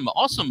 Awesome.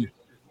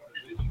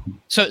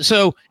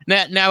 So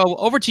now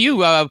over to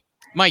you,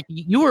 Mike.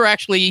 You were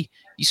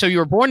you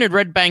were born in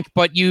Red Bank,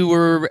 but you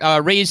were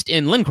raised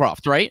in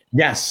Lincroft, right?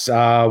 Yes,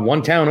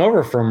 one town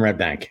over from Red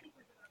Bank.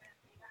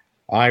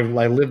 I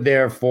lived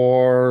there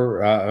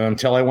for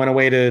until I went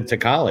away to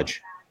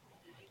college.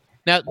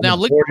 Now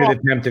Lincroft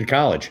attempted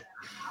college.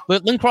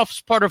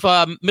 Lincroft's part of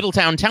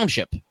Middletown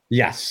Township.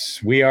 Yes,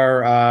 we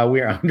are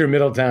under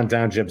Middletown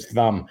Township's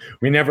thumb.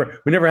 We never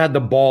had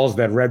the balls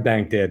that Red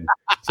Bank did.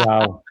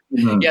 So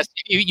yes,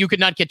 you could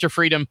not get your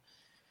freedom.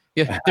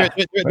 Yeah,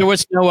 there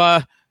was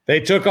no. They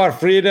took our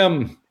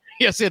freedom.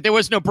 Yes, there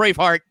was no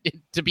Braveheart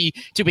to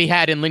be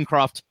had in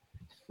Lincroft.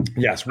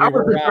 Yes, how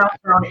was the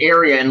downtown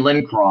area in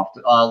Lincroft?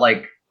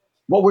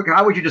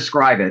 How would you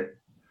describe it?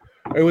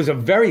 It was a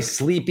very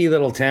sleepy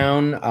little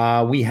town.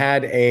 We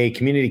had a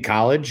community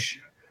college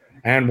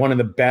and one of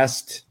the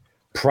best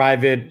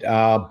private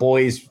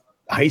boys'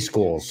 high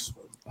schools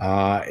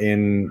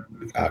in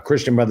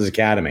Christian Brothers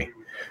Academy.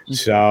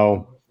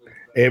 So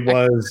it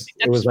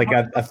was like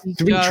a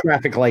 3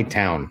 traffic light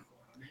town.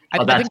 I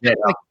think that's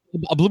like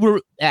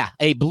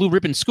a blue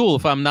ribbon school,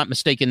 if I'm not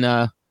mistaken.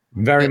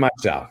 Very much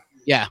so.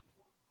 Yeah.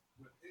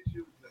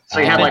 So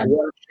you had like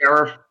one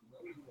sheriff.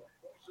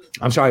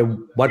 I'm sorry.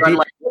 What?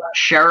 Like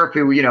sheriff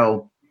who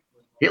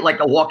hit like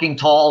a walking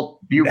tall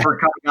Buford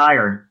kind of guy,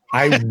 or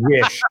I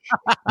wish.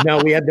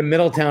 No, we had the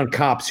Middletown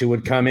cops who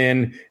would come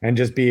in and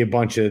just be a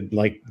bunch of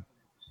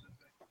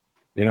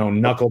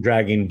knuckle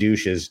dragging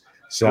douches.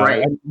 So,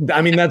 right.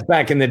 I mean, that's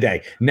back in the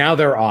day. Now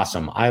they're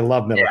awesome. I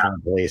love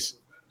Middletown Police.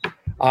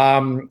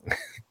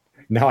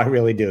 No, I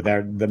really do.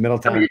 They're the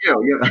Middletown. You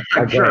do.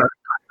 I'm sure.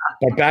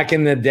 But back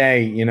in the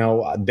day,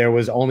 there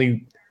was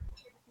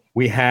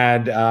we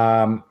had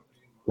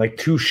like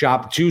two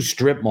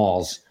strip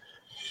malls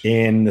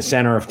in the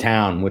center of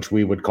town, which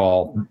we would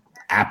call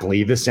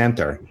aptly the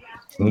center.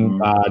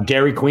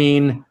 Dairy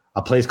Queen,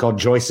 a place called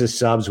Joyce's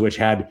Subs, which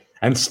had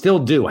and still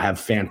do have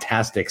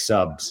fantastic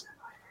subs.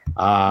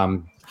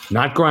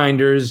 Not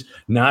grinders,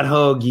 not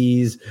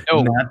hoagies,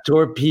 not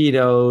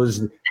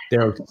torpedoes.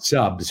 They're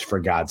subs, for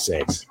God's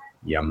sakes.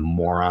 You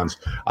morons.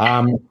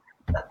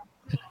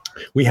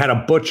 We had a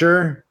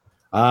butcher.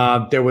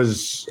 There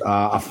was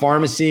a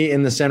pharmacy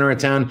in the center of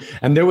town,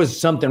 and there was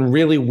something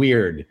really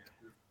weird.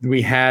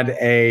 We had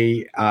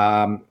a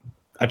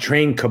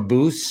train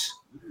caboose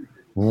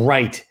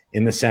right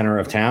in the center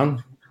of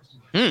town.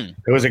 There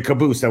was a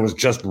caboose that was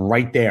just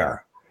right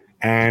there,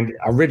 and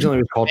originally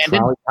it was called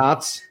Trolley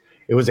Tots.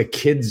 It was a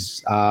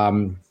kid's,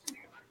 you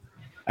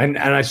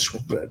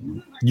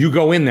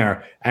go in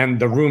there, and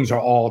the rooms are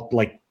all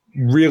like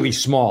really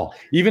small.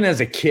 Even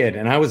as a kid,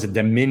 and I was a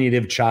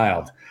diminutive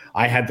child,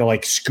 I had to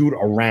like scoot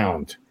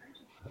around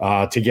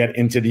to get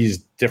into these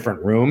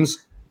different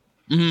rooms.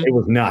 It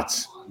was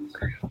nuts.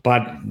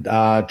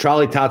 But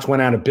Trolley Tots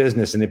went out of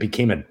business, and it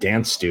became a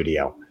dance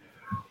studio.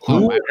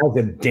 Who has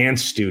a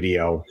dance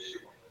studio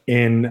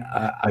in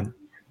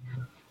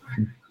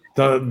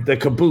the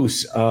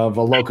caboose of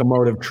a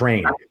locomotive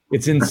train?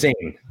 It's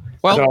insane.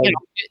 Well,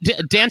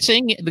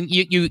 dancing,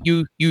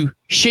 you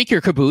shake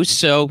your caboose,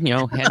 so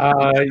yeah.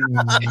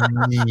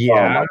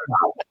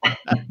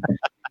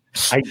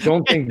 I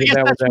don't think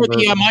that was ever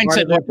the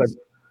mindset. But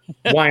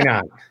why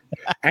not?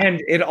 And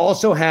it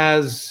also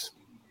had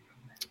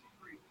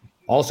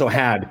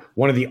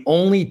one of the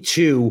only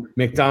two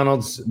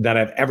McDonald's that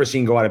I've ever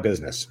seen go out of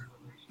business.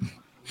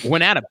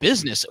 Went out of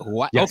business?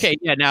 What? Yes. Okay,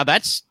 yeah. Now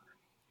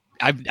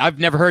I've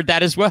never heard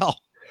that as well.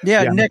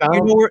 Yeah, Nick,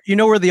 you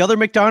know where the other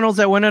McDonald's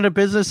that went out of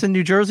business in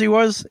New Jersey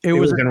was? It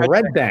was in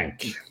Red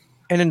Bank.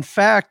 And in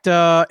fact,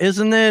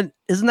 isn't that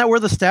where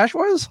the Stash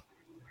was?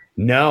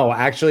 No,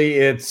 actually,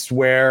 it's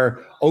where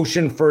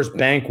Ocean First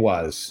Bank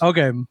was.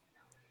 Okay.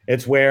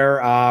 It's where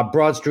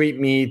Broad Street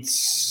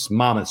meets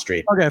Monmouth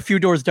Street. Okay, a few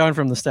doors down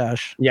from the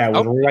Stash. Yeah, it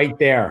was right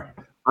there.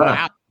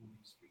 Wow.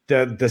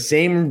 The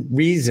same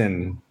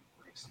reason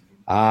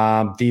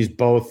these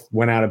both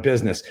went out of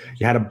business.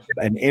 You had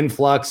an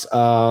influx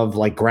of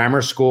like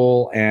grammar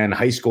school and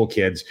high school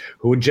kids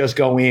who would just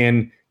go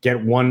in,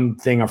 get one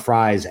thing of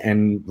fries,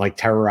 and like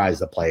terrorize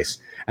the place.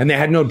 And they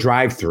had no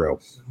drive-through.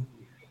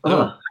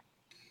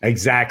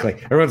 Exactly.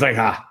 Everyone's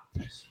like,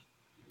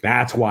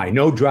 that's why.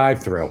 No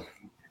drive-through.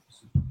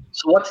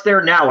 So what's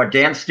there now? A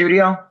dance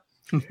studio?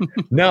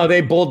 No,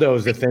 they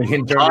bulldozed the thing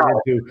and turned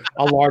it into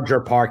a larger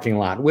parking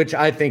lot, which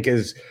I think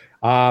is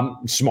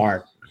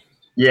smart.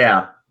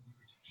 Yeah.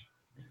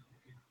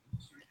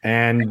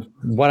 And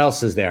what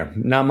else is there?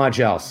 Not much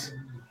else.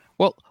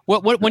 Well,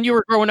 what when you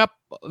were growing up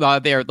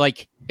there,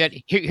 like,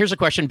 here's a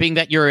question: being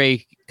that you're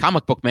a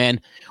comic book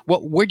man,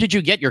 where did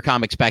you get your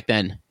comics back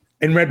then?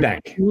 In Red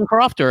Bank.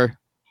 Croft or?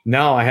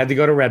 No, I had to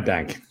go to Red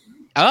Bank.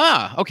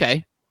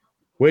 Okay.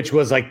 Which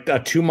was like a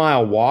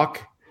 2-mile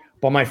walk,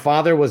 but my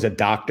father was a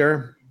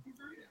doctor.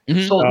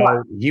 Mm-hmm.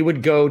 So he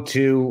would go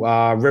to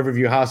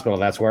Riverview Hospital.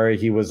 That's where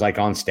he was like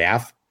on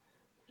staff.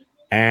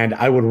 And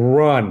I would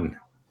run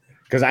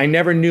because I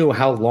never knew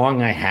how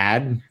long I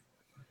had.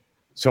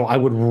 So I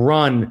would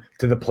run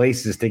to the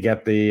places to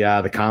get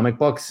the comic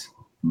books.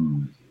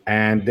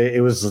 And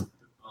it was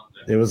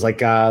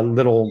like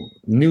little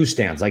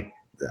newsstands. Like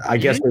I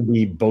guess there'd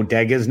be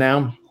bodegas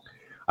now.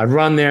 I'd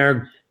run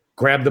there,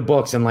 grab the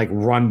books, and like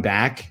run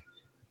back.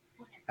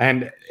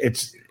 And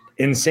it's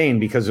insane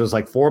because it was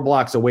like 4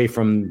 blocks away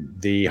from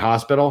the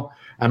hospital,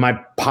 and my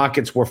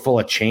pockets were full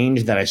of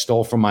change that I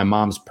stole from my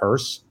mom's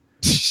purse.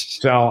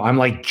 So I'm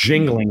like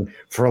jingling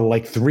for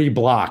like 3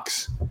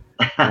 blocks,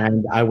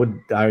 and I would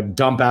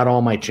dump out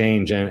all my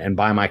change and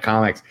buy my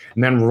comics,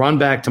 and then run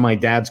back to my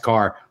dad's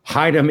car,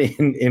 hide them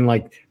in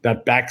like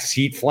that back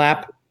seat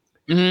flap,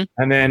 and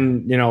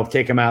then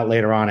take them out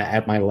later on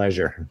at my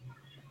leisure.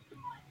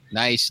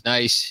 Nice.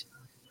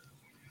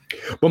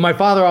 But my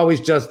father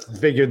always just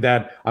figured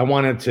that I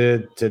wanted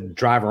to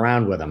drive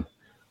around with him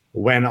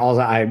when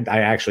I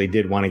actually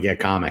did want to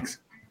get comics.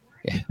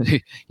 Yeah.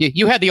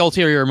 You had the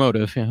ulterior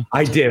motive. Yeah.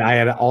 I did. I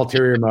had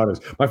ulterior motives.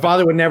 My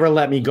father would never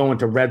let me go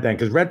into Red Bank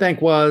because Red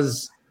Bank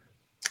was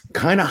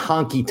kind of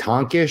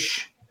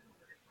honky-tonkish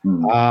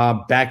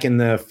back in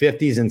the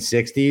 50s and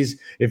 60s.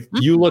 If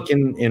you look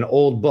in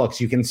old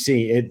books, you can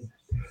see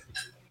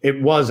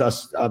it was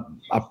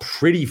a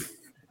pretty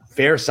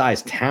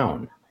fair-sized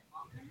town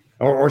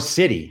or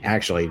city,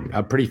 actually,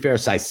 a pretty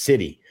fair-sized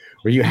city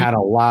where you had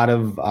a lot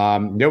of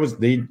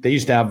they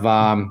used to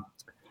have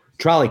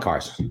trolley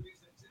cars.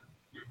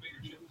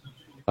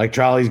 Like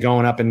trolleys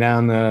going up and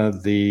down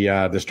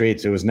the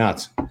streets. It was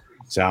nuts.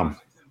 So,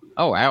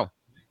 oh wow,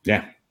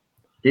 yeah.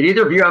 Did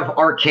either of you have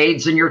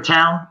arcades in your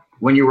town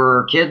when you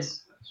were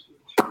kids?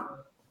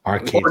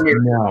 Arcades?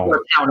 Or a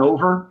town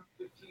over?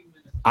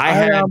 I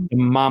had the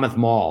Monmouth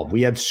Mall.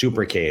 We had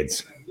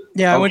Supercades.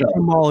 Yeah, I went to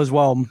the mall as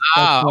well.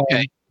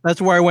 Okay. That's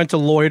where I went to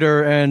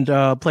loiter and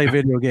play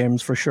video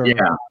games for sure. Yeah.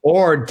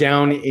 Or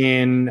down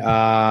in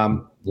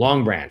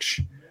Long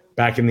Branch,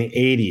 back in the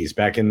 80s,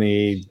 back in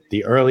the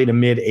early to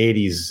mid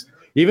 80s,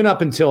 even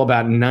up until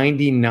about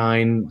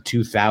 99,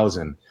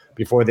 2000,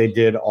 before they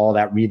did all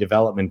that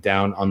redevelopment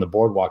down on the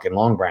boardwalk in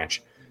Long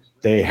Branch.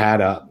 They had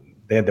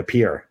the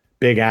pier,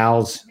 Big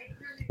Al's,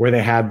 where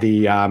they had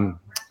the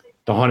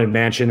Haunted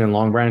Mansion in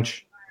Long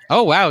Branch.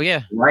 Oh, wow.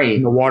 Yeah. Right.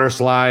 And the water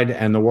slide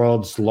and the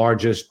world's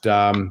largest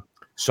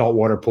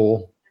saltwater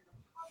pool.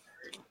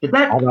 Did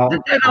that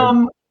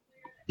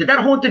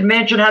Haunted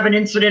Mansion have an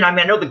incident? I mean,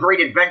 I know the Great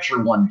Adventure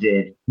one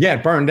did. Yeah,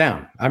 it burned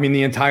down. I mean,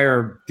 the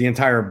entire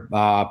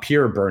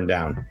pier burned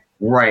down.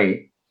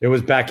 Right. It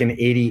was back in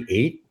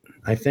 88,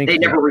 I think. They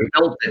never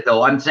rebuilt it,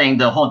 though. I'm saying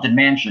the Haunted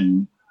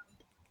Mansion.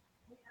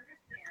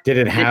 Did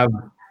it have...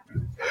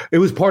 It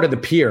was part of the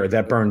pier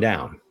that burned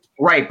down.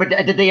 Right, but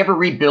did they ever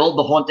rebuild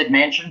the Haunted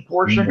Mansion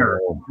portion? No.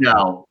 Or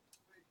no?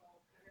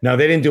 No,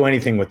 they didn't do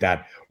anything with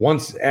that.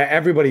 Once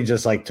everybody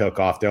just like took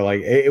off. They're like,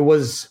 it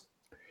was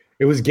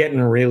getting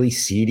really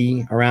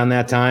seedy around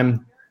that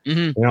time.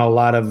 Mm-hmm. You know, a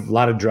lot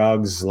of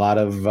drugs, a lot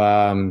of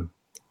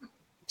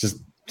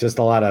just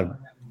a lot of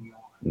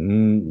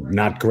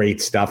not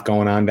great stuff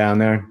going on down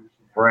there.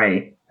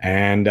 Right.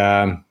 And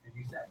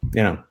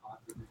you know,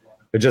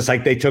 it's just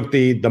like they took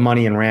the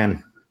money and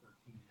ran.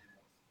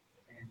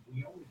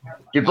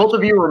 Do both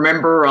of you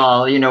remember,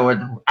 at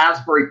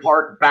Asbury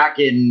Park back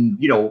in,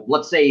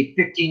 let's say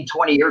 15,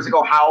 20 years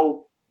ago,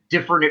 how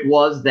different it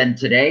was than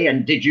today?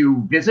 And did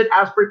you visit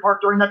Asbury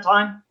Park during that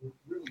time?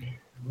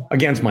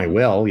 Against my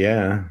will,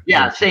 yeah.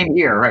 Yeah, same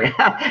here, right?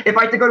 If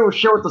I had to go to a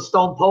show at the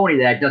Stone Pony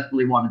that I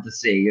desperately wanted to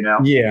see,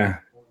 Yeah.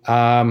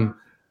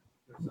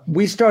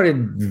 We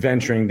started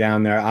venturing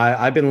down there.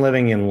 I've been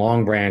living in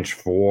Long Branch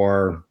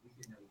for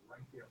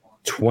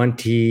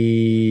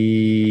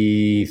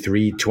 22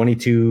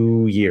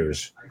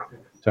 years.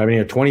 So I've been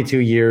here 22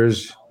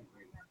 years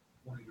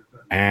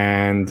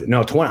and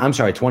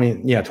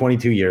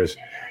 22 years.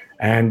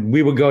 And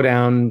we would go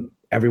down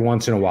every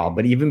once in a while.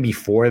 But even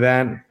before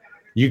that,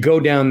 you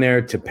go down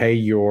there to pay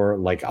your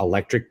like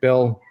electric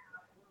bill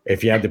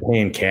if you had to pay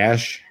in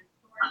cash.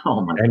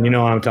 Oh my God. And you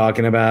know what I'm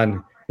talking about?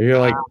 You're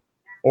like,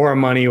 or a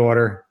money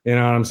order, you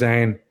know what I'm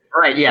saying?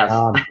 Right, yes.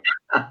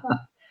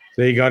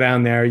 So you go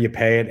down there, you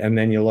pay it, and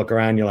then you look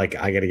around. You're like,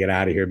 I got to get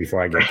out of here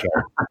before I get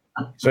killed.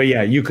 So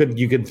yeah, you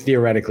could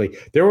theoretically.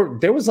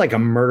 There was like a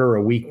murder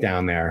a week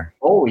down there.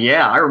 Oh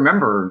yeah, I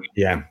remember.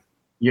 Yeah,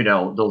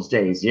 those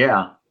days.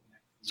 Yeah.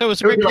 So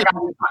it's like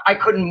I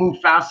couldn't move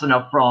fast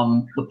enough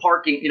from the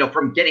parking,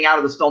 from getting out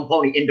of the Stone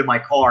Pony into my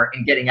car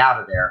and getting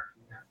out of there.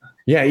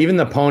 Yeah, even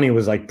the pony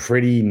was like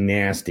pretty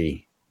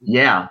nasty.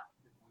 Yeah.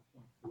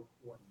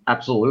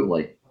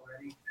 Absolutely.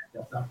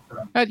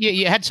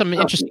 You had some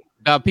interesting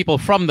people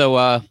from the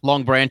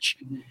Long Branch.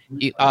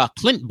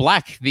 Clint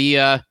Black,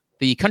 the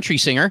country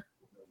singer,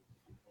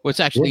 was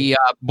actually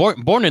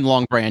born in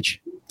Long Branch.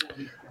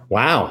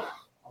 Wow,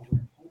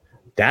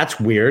 that's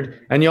weird.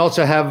 And you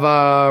also have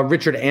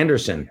Richard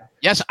Anderson.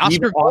 Yes,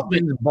 Oscar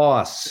Goldman's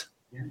boss.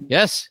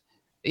 Yes,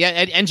 yeah,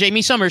 and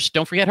Jamie Summers.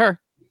 Don't forget her.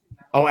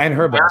 Oh, and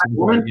her boss.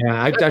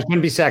 Yeah, I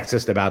shouldn't be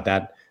sexist about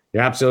that.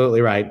 You're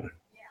absolutely right.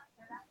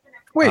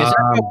 Wait, is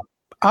that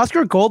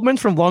Oscar Goldman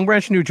from Long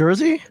Branch, New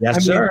Jersey?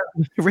 Yes, sir.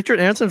 Richard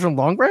Anderson from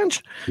Long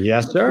Branch?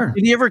 Yes, sir.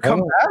 Did he ever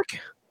come back?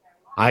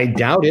 I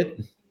doubt it.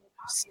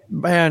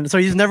 Man, so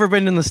he's never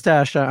been in the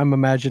stash, I'm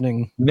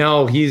imagining.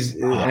 No,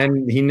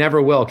 and he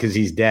never will because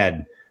he's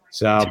dead.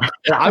 So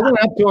I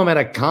went up to him at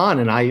a con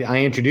and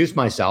I introduced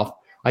myself.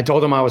 I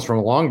told him I was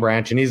from Long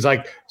Branch and he's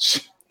like,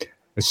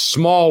 a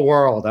small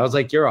world. I was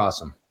like, you're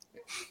awesome.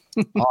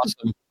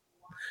 Awesome.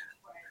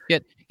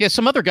 Yeah,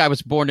 some other guy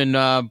was born in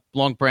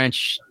Long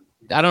Branch.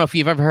 I don't know if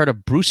you've ever heard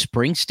of Bruce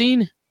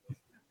Springsteen.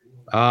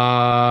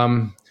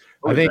 I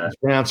think it's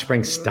pronounced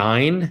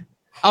Springsteen.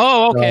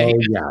 Oh, okay.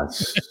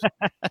 Yes.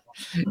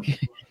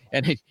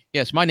 And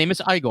yes, my name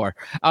is Igor.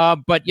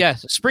 But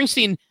yes,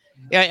 Springsteen.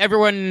 Yeah,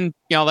 everyone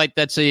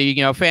that's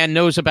a fan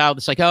knows about.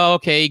 It's like, oh,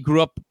 okay,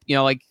 grew up,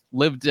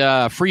 lived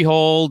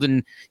freehold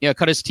and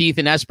cut his teeth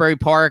in Asbury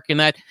Park and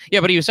that.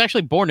 Yeah, but he was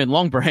actually born in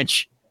Long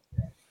Branch.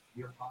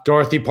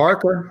 Dorothy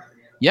Parker.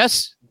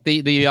 Yes,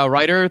 the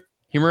writer,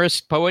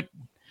 humorist, poet.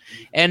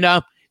 And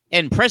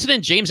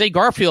President James A.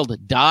 Garfield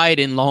died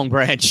in Long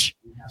Branch.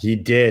 He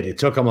did. It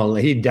took him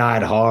he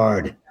died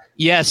hard.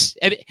 Yes.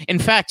 And in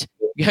fact,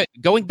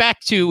 going back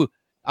to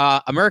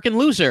American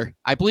Loser,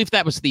 I believe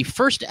that was the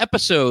first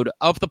episode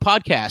of the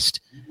podcast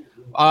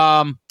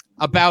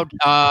about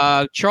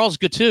Charles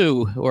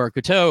Guiteau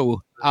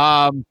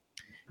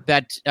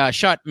that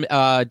shot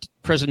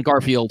President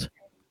Garfield.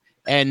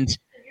 And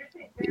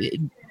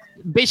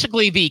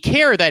basically the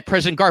care that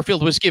President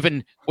Garfield was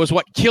given was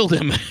what killed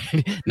him.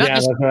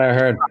 That's what I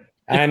heard.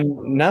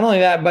 And not only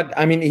that, but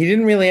I mean, he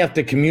didn't really have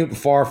to commute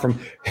far from.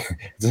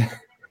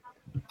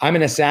 I'm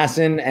an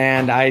assassin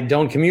and I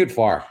don't commute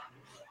far.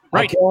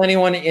 Right. I'll kill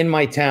anyone in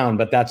my town,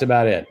 but that's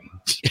about it.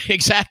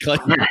 Exactly.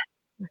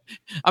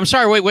 I'm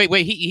sorry.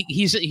 Wait.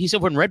 He's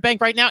over in Red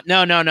Bank right now.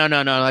 No.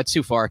 That's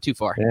too far.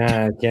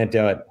 Yeah, I can't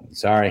do it.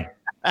 Sorry.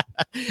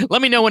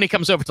 Let me know when he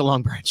comes over to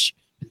Long Branch.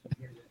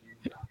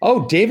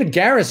 Oh, David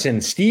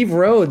Garrison, Steve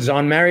Rhodes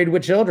on Married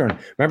with Children.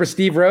 Remember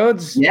Steve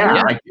Rhodes?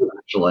 Yeah, I do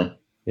actually.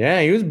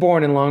 Yeah, he was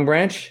born in Long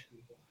Branch.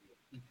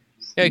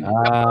 A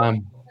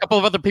couple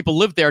of other people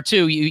lived there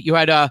too. You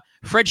had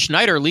Fred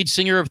Schneider, lead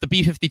singer of the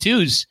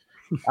B-52s,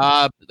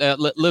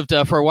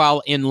 lived for a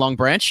while in Long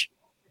Branch,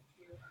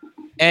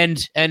 and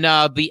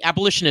the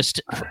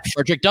abolitionist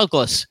Frederick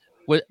Douglass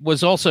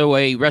was also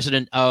a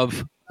resident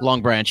of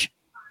Long Branch.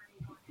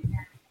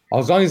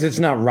 As long as it's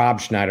not Rob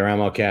Schneider,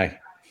 I'm okay.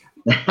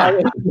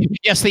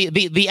 Yes,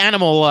 the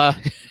animal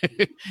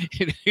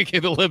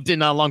that lived in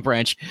Long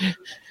Branch.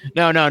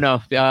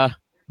 No.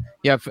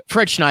 Yeah,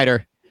 Fred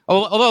Schneider.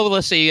 Although,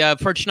 let's see,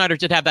 Fred Schneider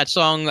did have that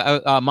song,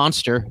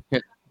 Monster.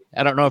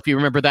 I don't know if you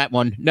remember that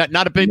one.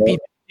 Not a big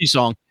B-52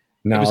 song.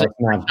 No, it was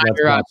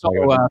not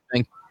solo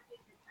thing.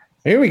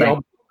 Here we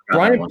go.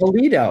 Brian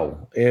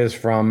Polito is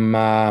from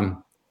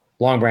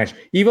Long Branch.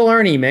 Evil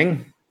Ernie,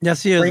 Ming.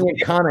 Yes, he is. Bringing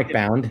Comic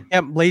Bound.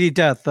 Yep, Lady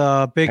Death.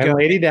 Big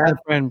Lady Death.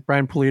 And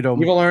Brian Polito.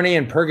 Evil Ernie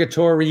and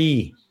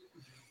Purgatory.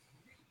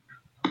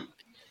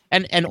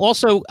 And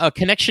also a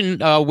connection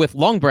with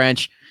Long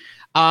Branch.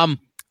 In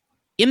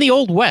the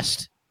Old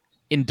West,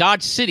 in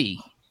Dodge City,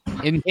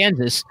 in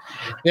Kansas,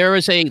 there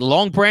is a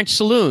Long Branch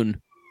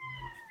Saloon.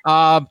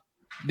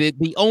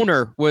 The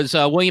owner was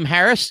William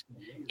Harris.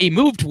 He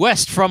moved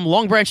west from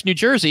Long Branch, New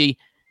Jersey,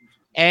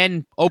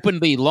 and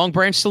opened the Long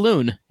Branch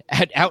Saloon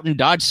out in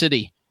Dodge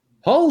City.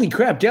 Holy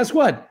crap. Guess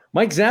what?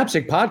 Mike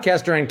Zapcic,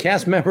 podcaster and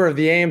cast member of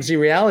the AMC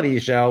reality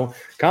show,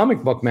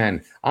 Comic Book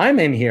Men. I'm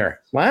in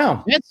here.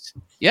 Wow.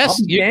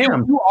 Yes.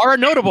 You are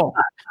notable.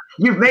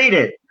 You've made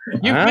it.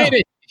 You've made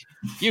it.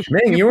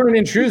 Ming, you weren't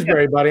in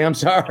Shrewsbury, buddy. I'm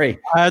sorry.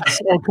 That's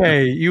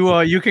okay.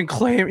 You can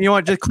claim.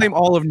 Just claim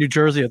all of New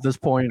Jersey at this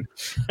point.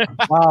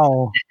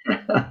 Wow.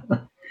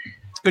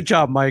 Good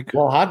job, Mike.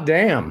 Well, hot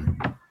damn.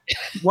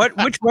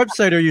 Which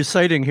website are you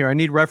citing here? I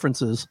need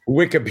references.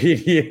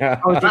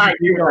 Wikipedia.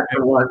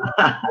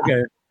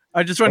 Okay.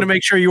 I just wanted to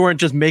make sure you weren't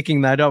just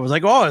making that up. I was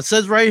like, oh, it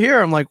says right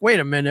here. I'm like, wait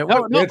a minute.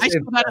 No, I saw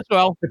that as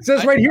well. It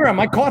says right here on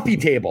my coffee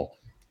table.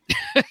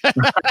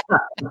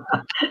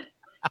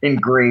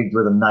 Engraved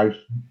with a knife.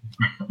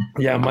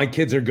 Yeah, my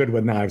kids are good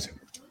with knives.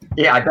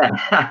 Yeah, I bet.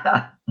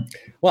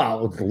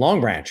 Well, it's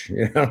Long Branch,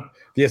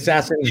 the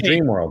Assassin's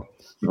Dream World.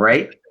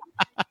 Right?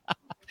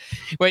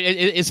 Wait,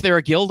 is there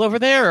a guild over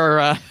there,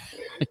 or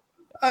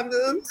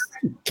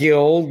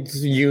guild,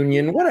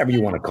 union, whatever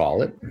you want to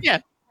call it? Yeah.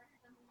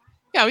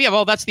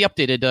 Well, that's the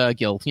updated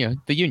guild.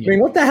 The union. I mean,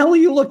 what the hell are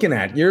you looking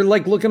at? You're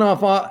like looking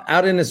off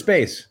out into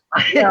space.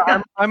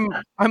 Yeah,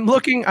 I'm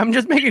looking. I'm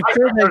just making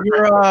sure that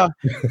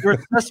your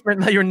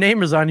assessment that your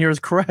name is on here is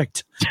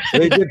correct.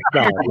 They did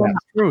spell it,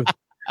 Truth.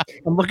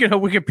 I'm looking at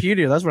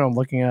Wikipedia. That's what I'm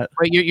looking at.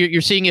 Wait,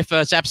 you're seeing if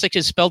Zapcic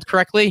is spelled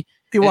correctly?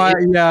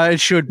 Yeah, it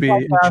should be.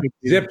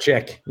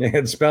 Zipchick.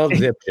 It's spelled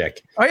Zipchick.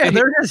 Oh yeah,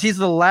 there it is. He's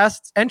the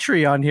last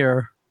entry on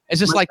here. Is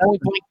this like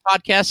Point Blank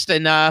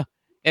Podcast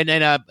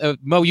and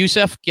Mo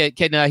Youssef?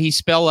 Can he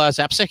spell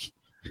Zapcic?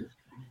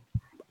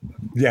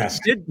 Yes,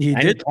 He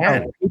did.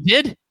 He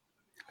did.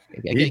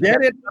 He did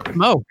it.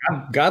 Mo.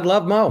 God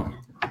love Mo.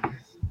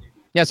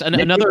 Yes,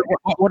 another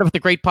one of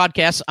the great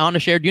podcasts on a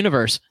shared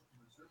universe.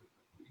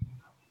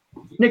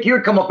 Nick, you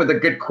had come up with a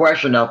good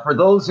question. For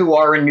those who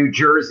are in New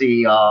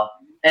Jersey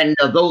and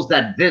those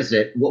that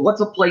visit, what's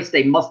a place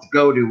they must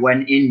go to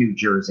when in New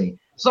Jersey?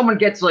 Someone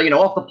gets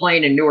off the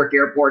plane in Newark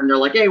Airport and they're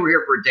like, hey, we're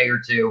here for a day or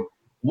two.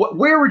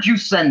 Where would you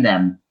send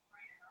them?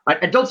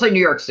 And don't say New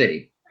York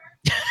City.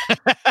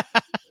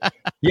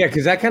 Yeah,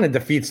 because that kind of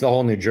defeats the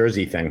whole New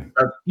Jersey thing.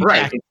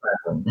 Right.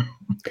 Exactly.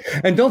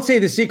 And don't say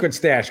the secret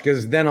stash,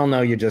 because then I'll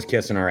know you're just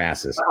kissing our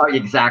asses. Oh,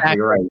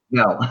 exactly right.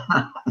 No.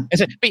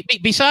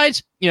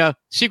 Besides,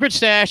 secret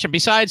stash, and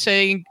besides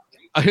saying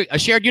a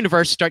shared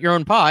universe, start your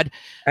own pod.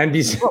 And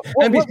besides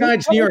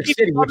New York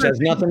City, which has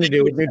nothing to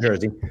do with New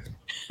Jersey.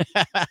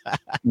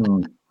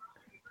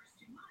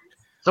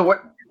 So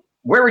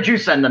where would you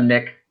send them,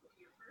 Nick?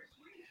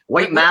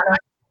 White Manor?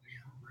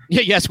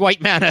 Yeah, yes,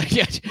 White Manor.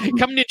 Yes.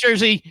 Come to New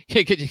Jersey.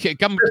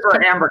 Come for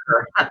a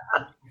hamburger.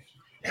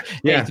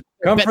 Yeah,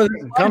 come for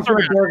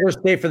the burger,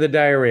 stay for the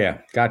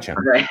diarrhea. Gotcha.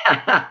 Okay.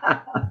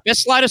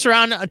 Just slide us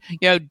around,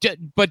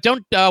 but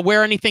don't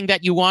wear anything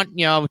that you want,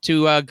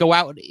 to go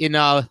out in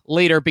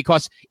later,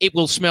 because it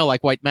will smell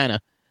like White Manor.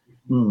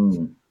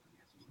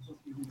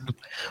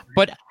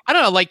 But I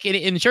don't know, like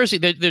in Jersey,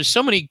 there's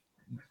so many,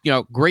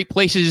 great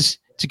places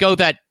to go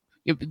that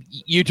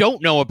you don't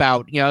know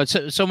about.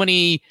 So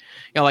many,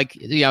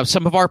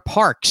 some of our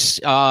parks,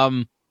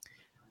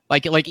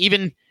 like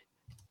even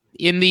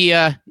in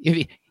the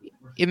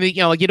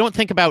you don't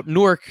think about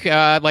Newark,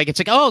 like it's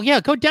like, oh yeah,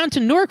 go down to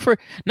Newark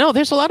no,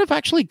 there's a lot of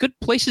actually good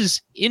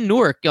places in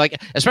Newark,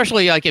 like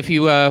especially like if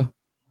you back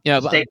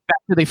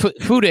to the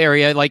food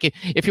area, like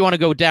if you want to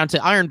go down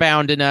to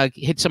Ironbound and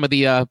hit some of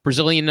the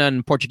Brazilian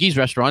and Portuguese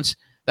restaurants,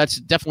 that's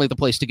definitely the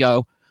place to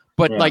go.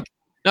 But like,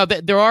 no,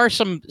 there are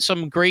some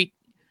great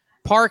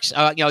parks.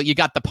 You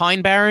got the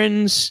Pine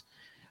Barrens,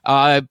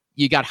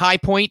 you got High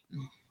Point.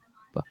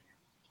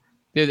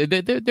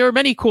 There are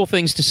many cool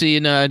things to see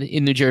in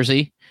New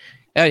Jersey.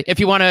 If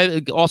you want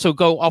to also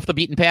go off the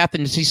beaten path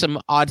and see some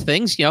odd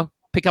things,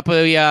 pick up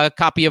a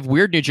copy of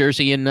Weird New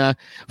Jersey and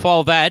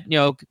follow that.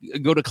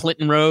 Go to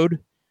Clinton Road,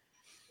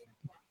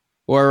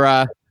 or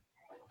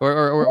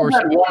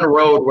that one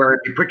road where if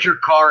you put your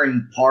car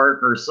in park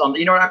or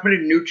something, I put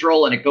it in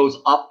neutral and it goes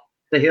up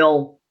the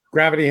hill.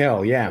 Gravity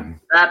Hill, yeah.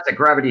 That's a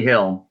Gravity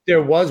Hill.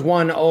 There was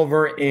one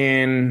over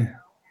in,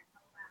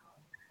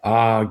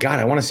 I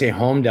want to say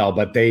Homedale,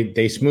 but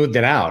they smoothed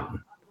it out.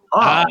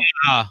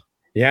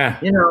 Yeah.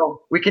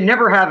 We can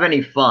never have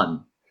any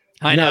fun.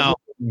 I know.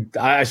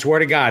 I swear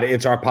to God,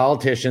 it's our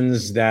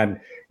politicians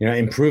that,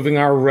 improving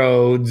our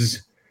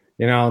roads.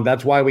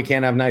 That's why we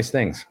can't have nice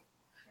things.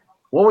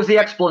 What was the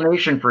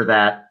explanation for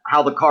that?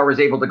 How the car was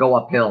able to go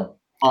uphill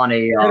on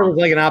a... It was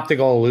like an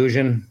optical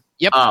illusion.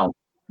 Yep. Oh,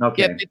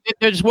 okay. Yeah,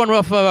 there's one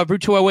off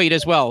Route 208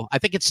 as well. I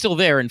think it's still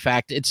there, in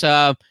fact. It's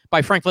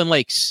by Franklin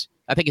Lakes.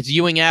 I think it's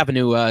Ewing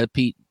Avenue,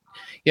 Pete.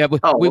 Yeah,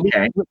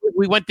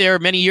 we went there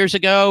many years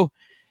ago.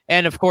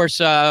 And, of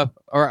course,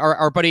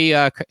 our buddy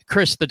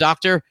Chris, the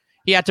doctor,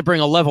 he had to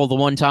bring a level the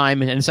one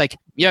time. And it's like,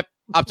 yep,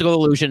 optical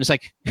illusion. It's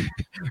like,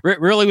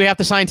 really, we have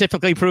to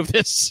scientifically prove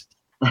this?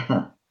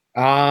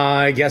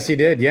 I guess he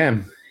did, yeah.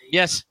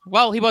 Yes.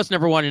 Well, he was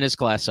number one in his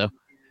class, so.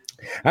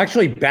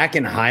 Actually, back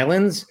in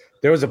Highlands,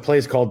 there was a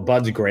place called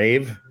Bud's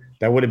Grave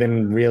that would have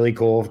been really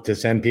cool to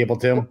send people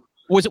to.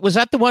 Was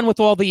that the one with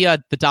all the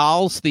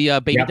dolls, the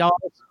baby dolls?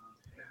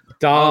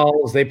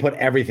 Dolls, they put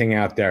everything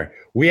out there.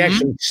 We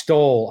actually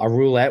stole a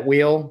roulette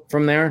wheel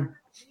from there.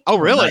 Oh,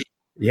 really?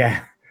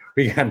 Yeah.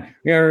 And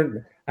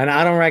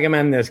I don't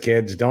recommend this,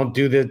 kids. Don't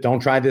do this. Don't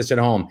try this at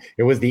home.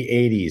 It was the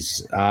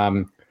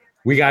 80s.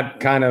 We got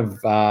kind of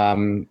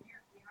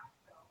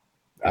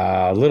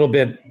a little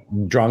bit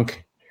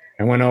drunk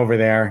and went over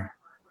there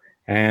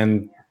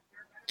and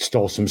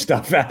stole some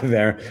stuff out of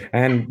there.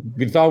 And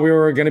we thought we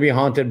were going to be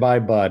haunted by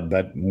Bud,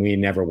 but we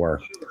never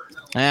were.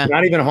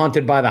 Not even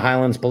haunted by the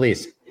Highlands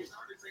police.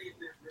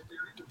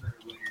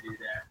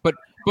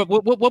 But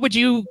what would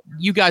you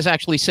guys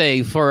actually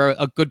say for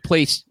a good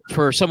place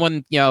for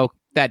someone,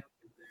 that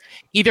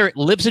either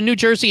lives in New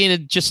Jersey and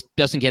it just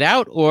doesn't get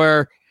out,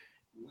 or,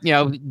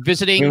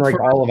 visiting? You mean like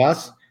all of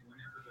us?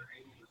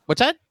 What's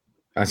that?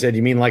 I said,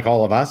 you mean like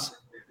all of us?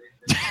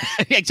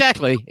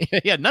 Exactly.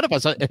 Yeah, none of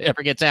us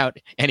ever gets out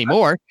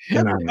anymore.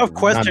 Tough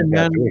question,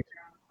 man.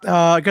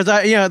 Because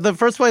the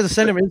first place to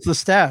send him is the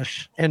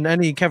stash and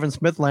any Kevin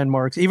Smith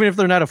landmarks, even if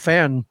they're not a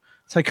fan.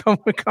 It's like come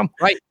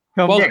right.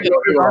 Come. Well,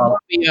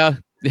 yeah,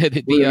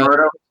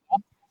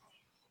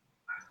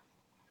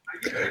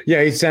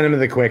 he sent him to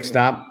the Quick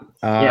Stop.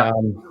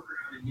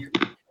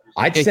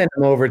 I'd send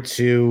him over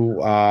to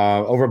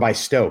over by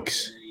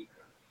Stokes,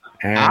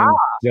 and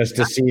just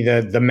to see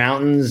the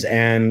mountains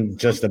and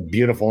just the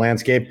beautiful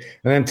landscape,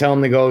 and then tell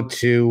him to go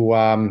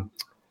to.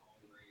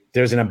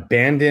 There's an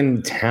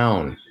abandoned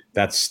town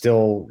that's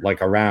still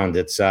like around.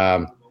 It's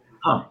man,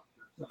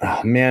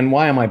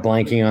 why am I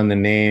blanking on the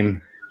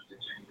name?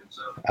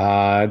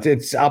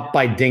 It's up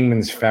by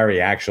Dingman's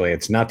Ferry. Actually,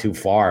 it's not too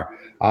far.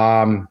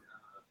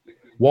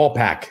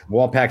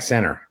 Walpack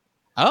Center.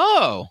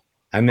 Oh,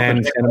 and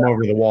then send them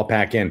over to the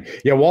Walpack Inn.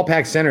 Yeah,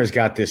 Walpack Center's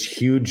got this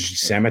huge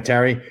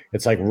cemetery.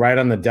 It's like right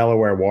on the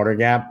Delaware Water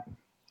Gap.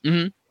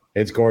 Mm-hmm.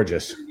 It's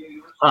gorgeous.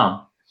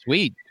 Oh,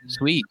 sweet.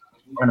 I'm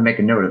gonna make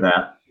a note of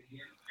that.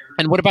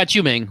 And what about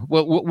you, Ming?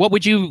 What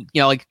would you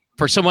like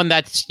for someone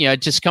that's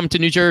just come to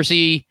New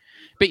Jersey?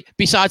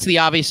 Besides the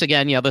obvious,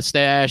 again, the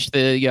stash,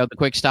 the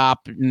Quick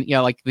Stop,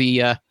 like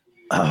the.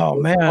 Oh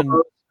man.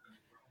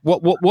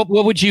 What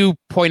would you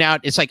point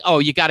out? It's like, oh,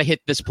 you got to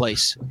hit this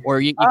place,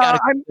 or you got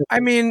to. I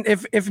mean,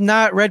 if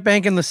not Red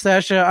Bank and the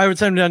stash, I would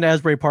send them down to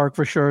Asbury Park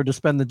for sure to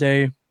spend the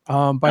day.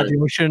 By the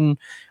ocean,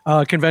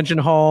 convention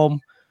hall,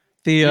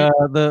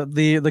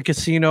 the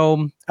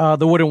casino,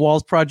 the Wooden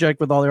Walls project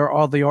with all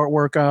the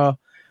artwork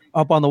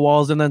up on the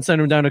walls, and then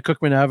send them down to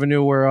Cookman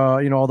Avenue where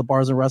all the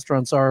bars and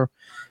restaurants are.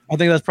 I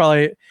think that's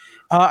probably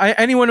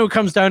anyone who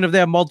comes down, if they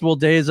have multiple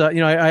days.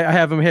 I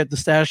have them hit the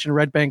stash and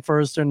Red Bank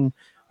first, and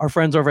our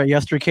friends over at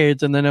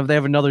Yestercades, and then if they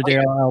have another day,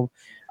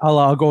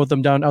 I'll go with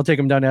them down. I'll take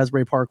them down to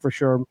Asbury Park for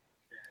sure.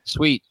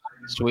 Sweet.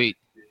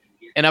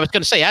 And I was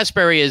going to say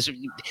Asbury is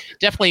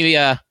definitely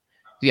a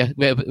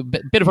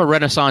bit of a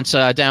renaissance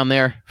down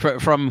there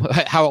from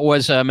how it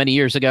was many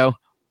years ago.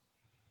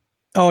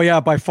 Oh yeah,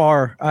 by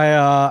far.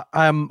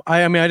 I mean,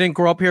 I didn't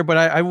grow up here, but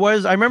I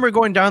remember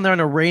going down there on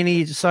a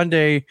rainy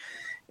Sunday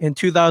in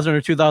 2000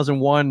 or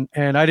 2001,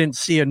 and I didn't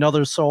see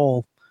another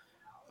soul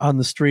on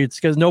the streets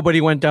because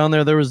nobody went down there.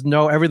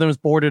 Everything was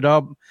boarded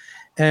up,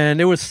 and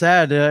it was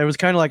sad. It was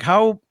kind of like,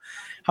 how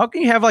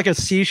can you have like a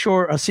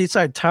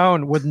seaside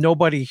town with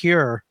nobody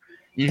here?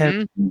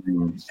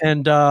 Mm-hmm.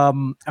 And I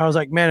was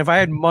like, man, if I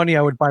had money,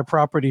 I would buy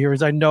property here,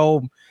 because I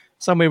know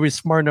somebody was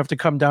smart enough to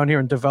come down here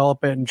and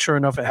develop it, and sure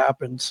enough, it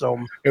happened.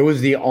 So it was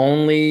the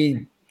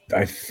only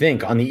I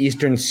think on the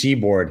Eastern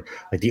Seaboard,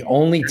 like the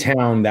only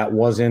town that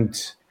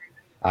wasn't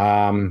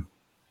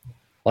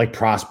like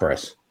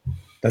prosperous,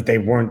 that they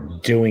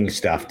weren't doing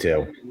stuff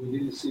to,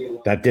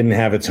 that didn't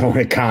have its own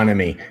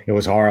economy. It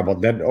was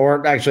horrible.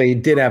 Or actually,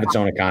 it did have its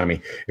own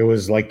economy. It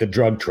was like the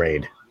drug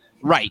trade.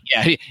 Right.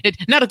 Yeah.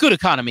 Not a good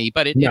economy,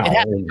 but it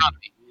had an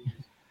economy.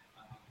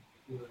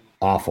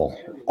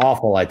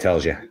 Awful. I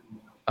tells you.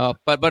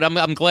 But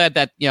I'm glad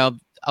that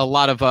a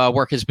lot of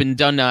work has been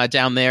done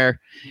down there,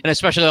 and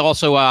especially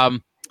also a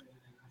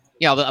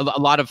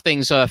lot of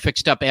things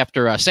fixed up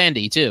after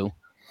Sandy too.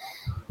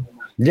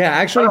 Yeah,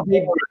 actually,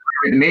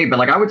 me, but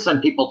like I would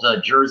send people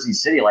to Jersey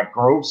City, like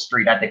Grove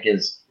Street. I think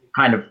is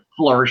kind of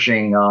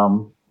flourishing a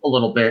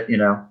little bit,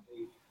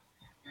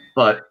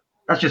 but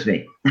that's just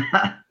me.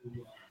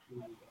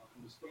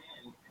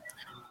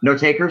 No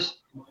takers?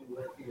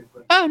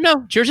 Oh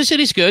no, Jersey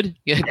City's good.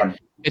 Yeah.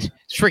 It's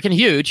freaking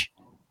huge.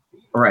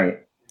 Right.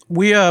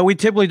 We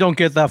typically don't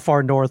get that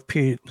far north,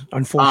 Pete.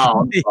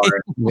 Unfortunately. Oh,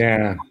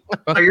 yeah.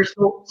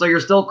 So you're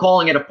still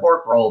calling it a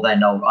pork roll then,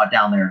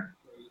 down there?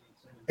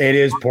 It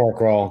is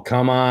pork roll.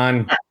 Come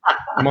on,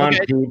 okay.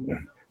 Pete.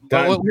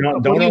 Don't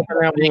open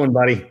that wound,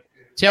 buddy.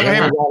 We've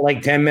got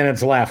like 10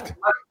 minutes left.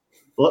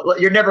 Well,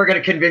 you're never going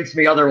to convince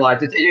me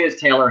otherwise. It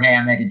is Taylor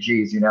ham, egg, and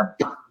cheese.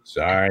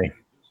 Sorry.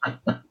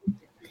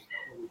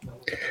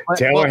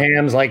 Taylor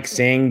ham's like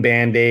saying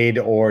Band-Aid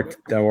or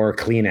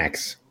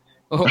Kleenex.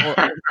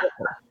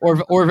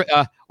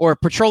 or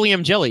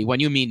petroleum jelly when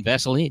you mean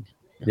Vaseline.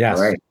 Yes.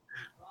 Right.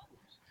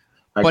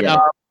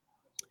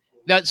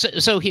 But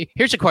so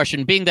here's a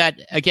question. Being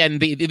that again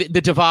the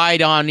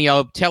divide on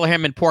Taylor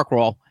ham and pork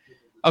roll.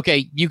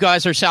 Okay, you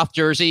guys are South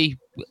Jersey.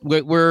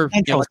 We're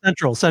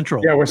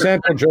Central. Yeah, we're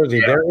Central Jersey.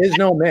 Yeah. There is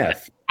no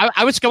myth.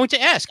 I was going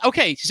to ask.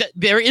 Okay, so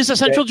there is a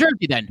Central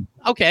Jersey then.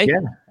 Okay. Yeah,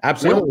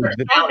 absolutely.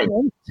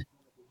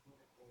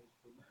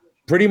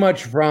 Pretty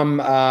much from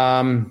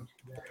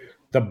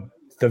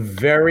the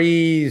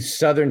very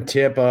southern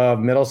tip of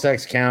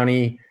Middlesex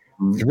County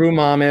through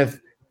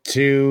Monmouth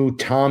to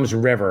Toms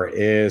River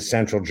is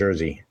Central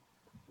Jersey.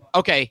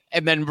 Okay,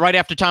 and then right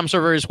after Toms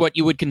River is what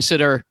you would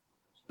consider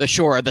the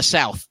shore, the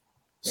south.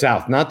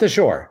 South, not the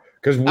shore,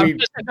 because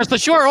the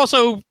shore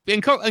also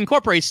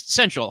incorporates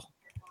Central.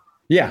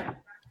 Yeah.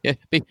 Yeah,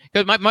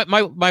 because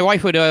my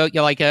wife would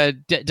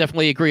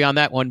definitely agree on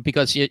that one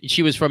because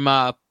she was from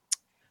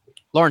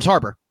Lawrence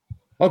Harbor.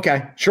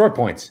 Okay, shore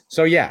points.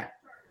 So yeah,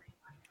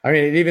 I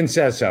mean it even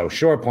says so.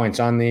 Shore points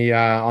on the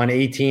on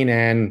 18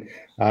 and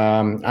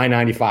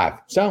I-95.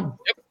 So,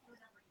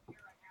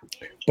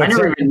 I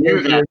never even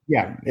knew that.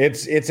 Yeah,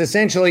 it's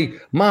essentially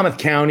Monmouth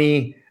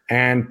County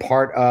and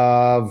part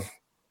of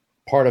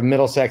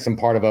Middlesex and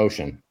part of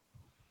Ocean.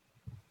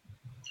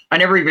 I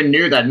never even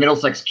knew that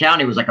Middlesex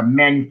County was like a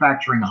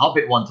manufacturing hub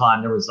at one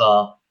time. There was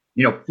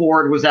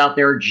Ford was out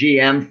there,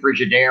 GM,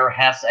 Frigidaire,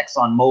 Hess,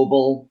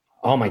 ExxonMobil.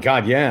 Oh my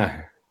God,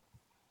 yeah.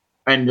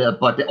 And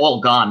but they're all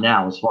gone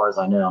now, as far as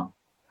I know.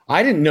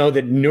 I didn't know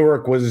that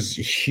Newark was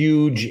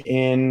huge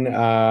in.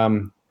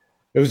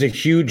 It was a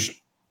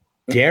huge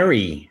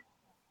dairy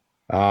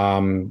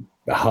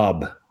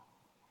hub.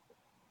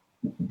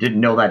 Didn't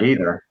know that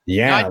either.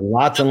 Yeah,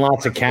 lots and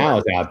lots of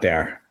cows out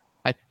there.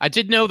 I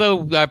did know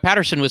though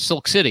Patterson was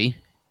Silk City,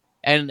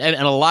 and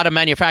a lot of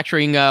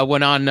manufacturing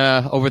went on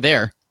over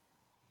there.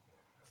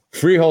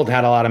 Freehold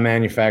had a lot of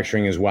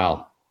manufacturing as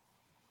well.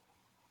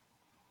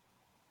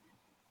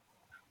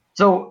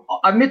 So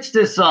amidst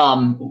this,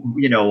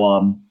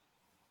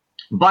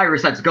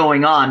 virus that's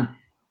going on,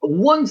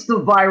 once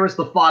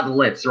the fog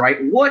lifts,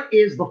 right? What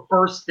is the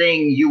first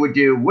thing you would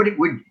do? Would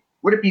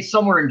it be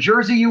somewhere in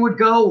Jersey you would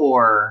go,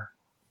 or?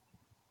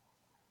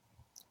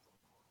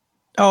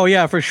 Oh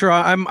yeah, for sure.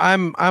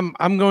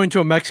 I'm going to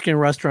a Mexican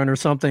restaurant or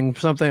something,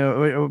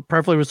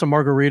 preferably with some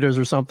margaritas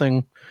or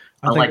something.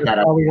 I think like that.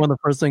 Probably one of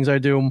the first things I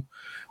do.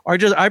 Or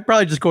I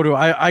probably just go to.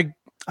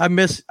 I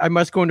miss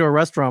going to a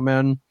restaurant,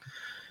 man.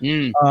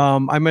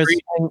 I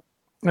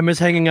miss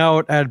hanging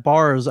out at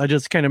bars. I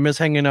just kind of miss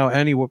hanging out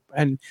anywhere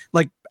and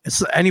like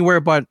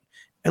anywhere but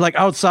like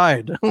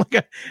outside.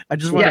 Like I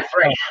just want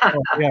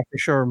yeah, for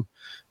sure.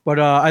 But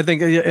I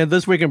think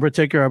this week in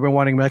particular, I've been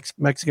wanting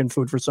Mexican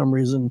food for some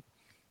reason.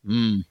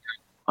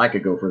 I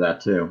could go for that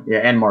too.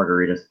 Yeah, and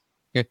margaritas.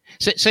 Yeah.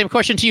 Same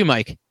question to you,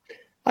 Mike.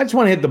 I just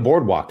want to hit the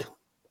boardwalk.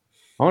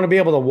 I want to be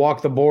able to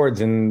walk the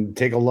boards and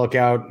take a look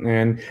out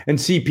and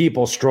see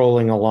people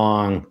strolling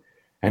along.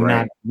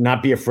 And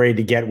not be afraid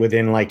to get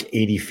within like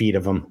 80 feet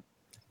of them.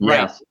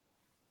 Yes.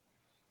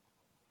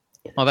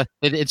 Well,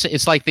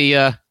 it's like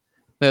the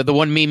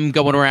one meme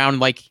going around,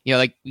 like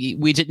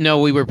we didn't know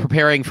we were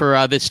preparing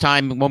for this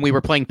time when we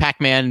were playing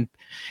Pac-Man.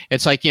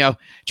 It's like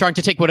trying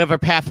to take whatever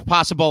path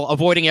possible,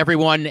 avoiding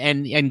everyone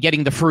and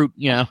getting the fruit.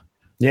 Yeah.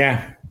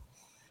 Yeah,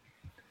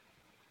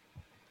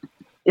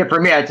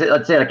 for me, I'd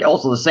say like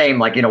also the same.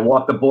 Like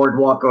walk the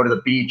boardwalk, go to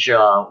the beach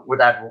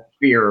without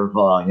fear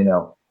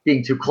of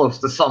being too close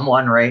to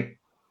someone, right?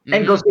 Mm-hmm.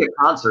 And go see a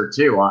concert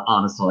too,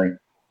 honestly.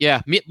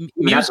 Yeah,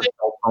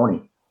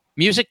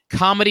 music,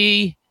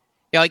 comedy,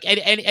 like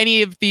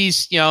any of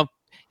these,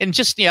 and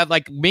just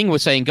like Ming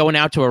was saying, going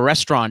out to a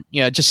restaurant,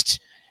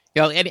 just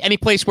any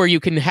place where you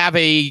can have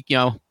a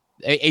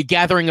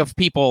gathering of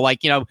people,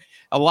 like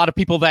a lot of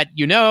people that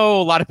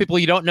a lot of people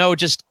you don't know.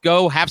 Just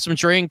go have some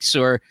drinks,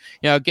 or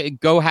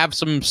go have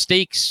some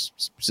steaks,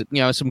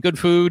 some good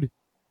food.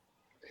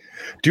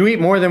 Do you eat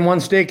more than one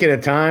steak at a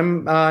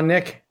time,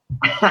 Nick?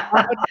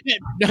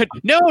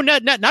 No,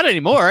 not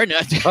anymore. No.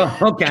 Oh,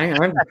 okay.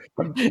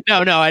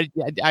 No,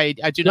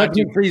 I do not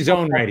do free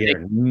zone right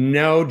here.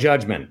 No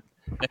judgment.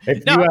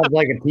 If you have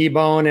like a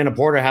T-bone and a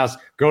porterhouse,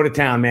 go to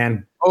town,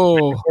 man.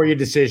 For your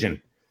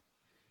decision.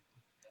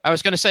 I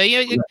was going to say,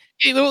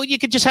 you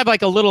could just have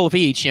like a little of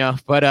each,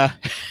 but I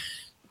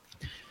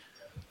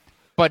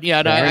can't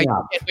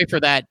wait for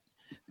that.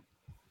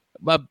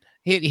 But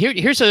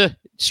here's a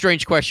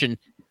strange question.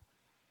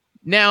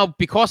 Now,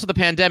 because of the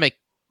pandemic,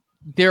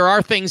 there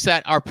are things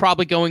that are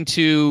probably going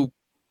to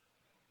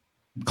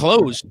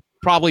close,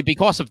 probably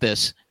because of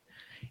this.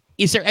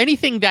 Is there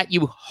anything that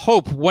you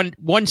hope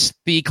once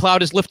the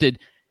cloud is lifted,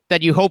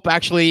 that you hope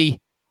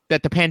actually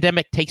that the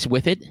pandemic takes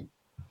with it?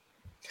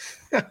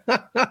 I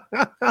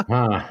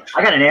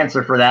got an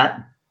answer for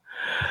that.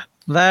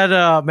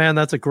 Man,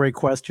 that's a great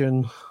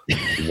question.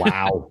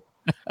 Wow.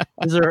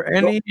 Is there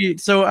any?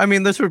 So, I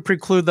mean, this would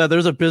preclude that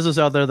there's a business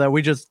out there that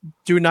we just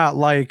do not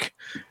like,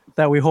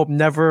 that we hope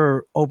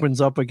never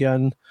opens up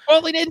again.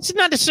 Well, it's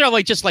not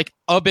necessarily just like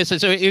a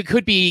business. It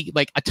could be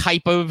like a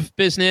type of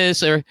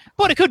business,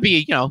 but it could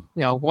be,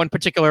 one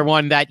particular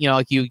one that,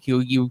 like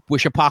you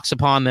wish a pox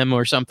upon them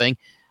or something.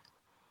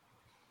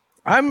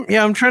 I'm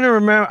trying to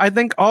remember. I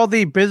think all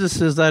the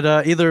businesses that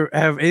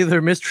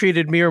either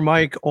mistreated me or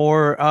Mike,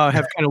 or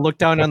have kind of looked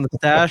down on the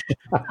stash,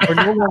 are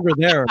no longer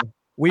there.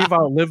 We've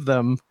outlived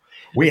them.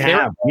 We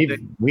have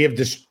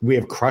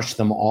crushed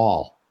them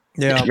all.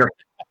 Yeah.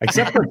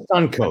 Except for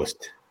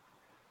Suncoast.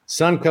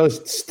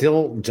 Suncoast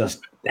still just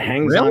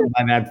hangs on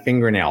by that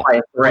fingernail.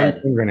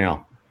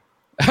 Fingernail.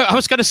 I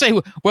was going to say,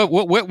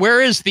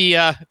 where is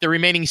the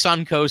remaining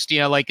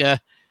Suncoast?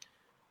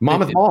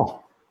 Monmouth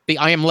Mall. The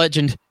I Am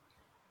Legend.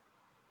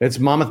 It's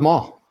Monmouth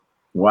Mall.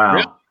 Wow.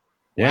 Really?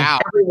 Yeah. Wow.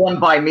 Everyone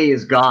by me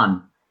is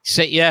gone.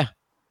 Yeah,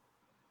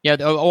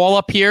 all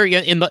up here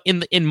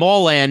in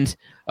Mall Land,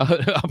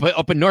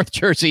 up in North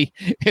Jersey.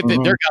 They're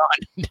gone.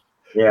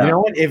 Yeah. You know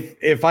what?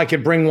 If I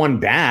could bring one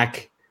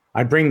back,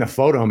 I'd bring the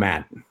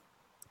Photomat.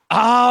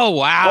 Oh,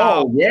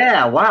 wow. Oh,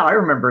 yeah. Wow. I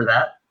remember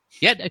that.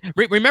 Yeah.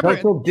 Remember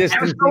social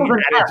distancing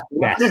at its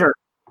best.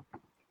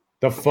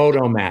 The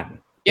Photomat.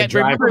 Yeah.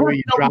 Remember where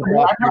you drop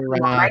off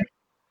your,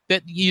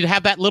 that you'd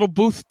have that little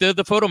booth, the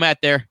Photomat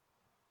there.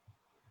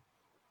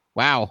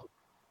 Wow.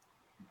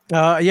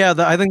 I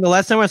think the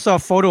last time I saw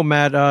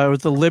Photomat, it was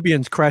the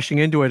Libyans crashing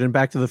into it in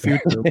Back to the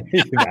Future. That's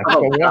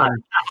the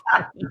one.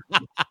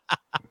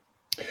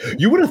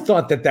 You would have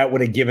thought that would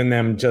have given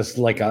them just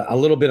like a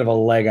little bit of a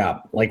leg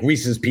up, like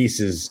Reese's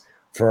Pieces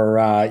for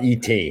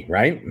E.T.,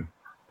 right?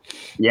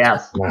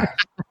 Yes.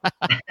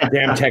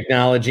 Damn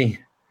technology.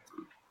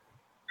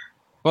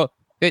 Well,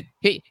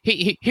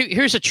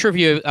 here's a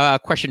trivia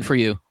question for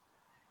you.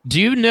 Do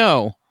you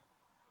know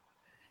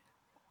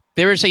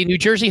there is a New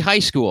Jersey high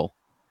school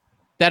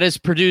that has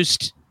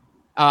produced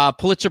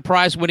Pulitzer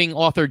Prize-winning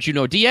author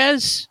Junot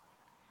Diaz,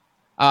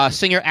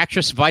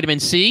 singer-actress Vitamin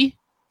C,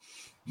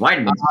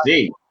 Vitamin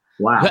C.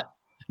 Wow.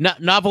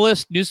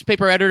 Novelist,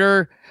 newspaper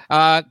editor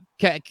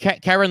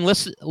Karen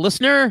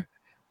Lissner,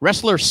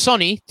 wrestler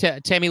Sonny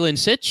Tammy Lynn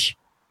Sitch,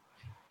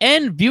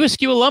 and View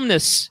Askew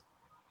alumnus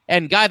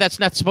and guy that's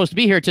not supposed to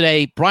be here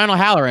today, Brian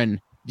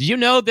O'Halloran. Do you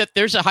know that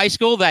there's a high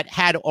school that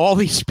had all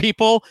these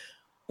people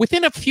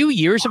within a few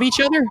years of each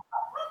other?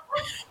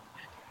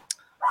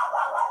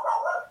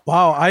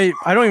 Wow, I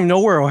don't even know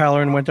where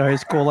O'Halloran went to high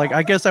school. Like,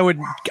 I guess I would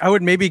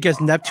maybe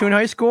guess Neptune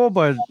High School,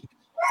 but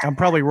I'm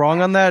probably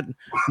wrong on that.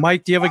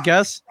 Mike, do you have a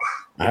guess?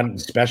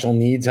 Special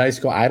needs high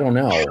school? I don't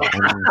know. What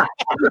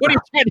are you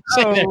trying to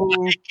say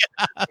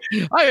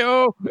there?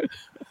 Hi-oh.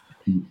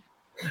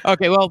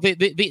 Okay, well,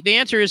 the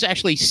answer is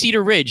actually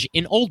Cedar Ridge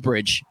in Old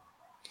Bridge.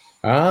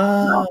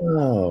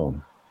 Oh.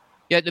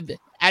 Yeah,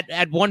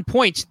 at one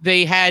point,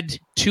 they had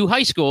two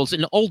high schools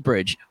in Old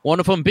Bridge, one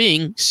of them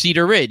being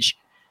Cedar Ridge.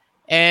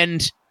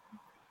 And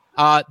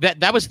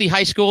that was the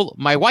high school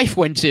my wife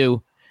went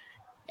to.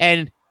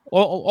 And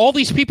all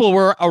these people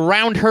were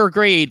around her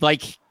grade,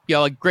 like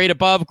grade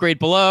above, grade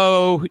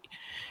below.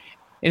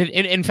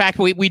 In fact,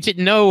 we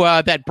didn't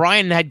know that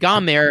Brian had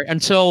gone there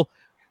until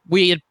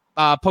we had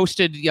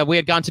posted. We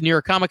had gone to New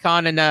York Comic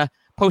Con and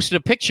posted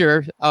a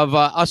picture of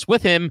us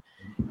with him.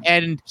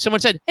 And someone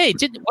said, "Hey,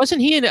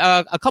 wasn't he in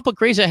a couple of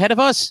grades ahead of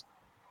us?"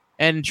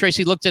 And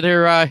Tracy looked at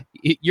her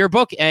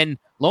yearbook, and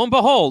lo and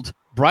behold,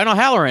 Brian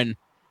O'Halloran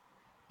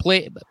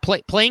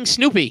playing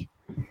Snoopy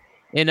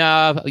in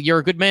You're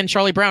a Good Man,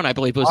 Charlie Brown, I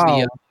believe was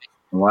the.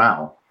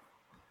 Wow.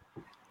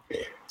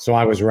 So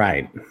I was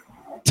right.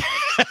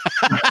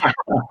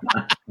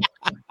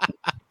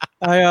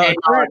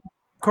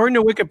 According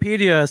to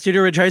Wikipedia,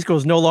 Cedar Ridge High School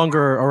is no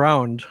longer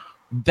around.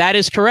 That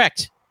is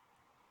correct.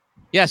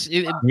 Yes.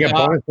 You get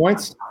bonus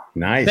points?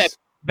 Nice.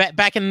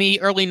 Back in the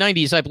early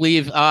 90s, I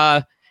believe,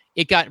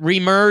 it got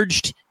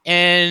remerged,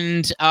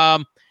 and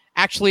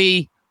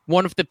actually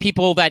one of the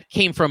people that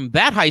came from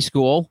that high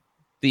school,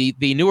 the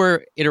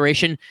newer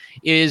iteration,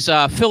 is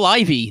Phil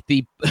Ivey,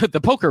 the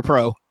poker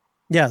pro.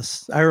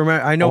 Yes, I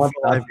remember. I know Phil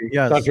Ivey.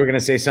 Yes. I thought you were going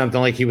to say something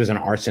like he was an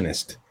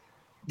arsonist.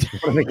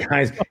 One of the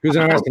guys who was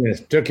an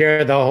arsonist took care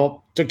of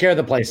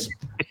the place.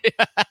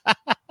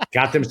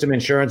 Got them some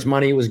insurance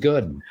money. It was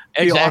good.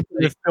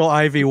 Exactly. If Phil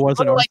Ivey was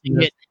an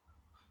arsonist.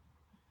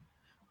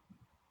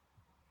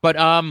 But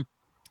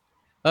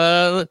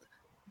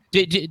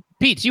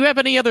Pete, do you have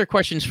any other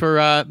questions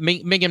for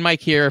Mig and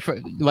Mike here? I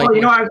was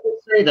going to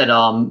say that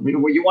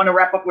you want to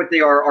wrap up with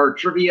our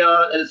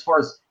trivia as far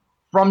as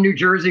from New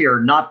Jersey or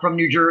not from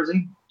New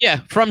Jersey? Yeah,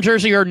 from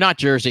Jersey or not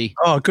Jersey.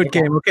 Oh, good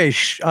game. Okay,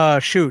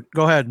 shoot.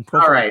 Go ahead.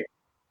 All right.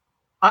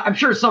 I'm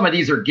sure some of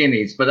these are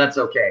gimmies, but that's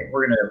okay.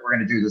 We're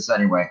gonna do this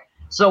anyway.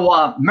 So,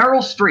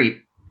 Meryl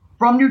Streep,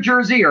 from New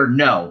Jersey or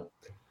no?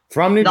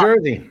 From New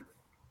Jersey.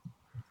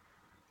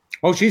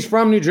 Oh, she's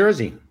from New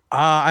Jersey.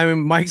 I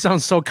mean, Mike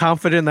sounds so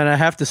confident that I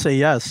have to say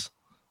yes.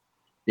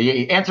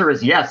 The answer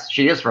is yes.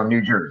 She is from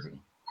New Jersey.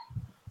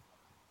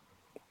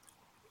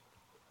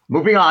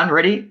 Moving on.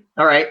 Ready?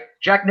 All right.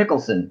 Jack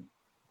Nicholson.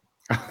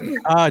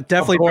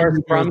 Definitely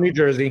from New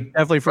Jersey.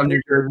 Definitely from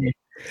New Jersey.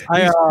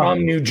 He's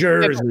from New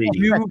Jersey.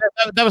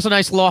 That was a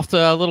nice loft,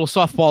 little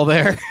softball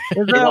there.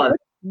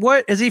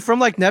 What is he from?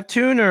 Like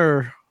Neptune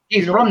or?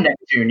 He's from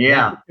Neptune.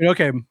 Yeah.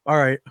 Okay. All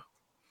right.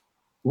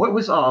 What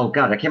was? Oh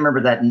God, I can't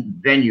remember that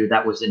venue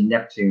that was in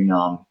Neptune.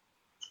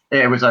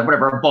 It was a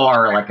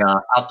bar, like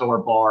a outdoor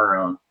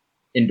bar,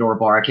 indoor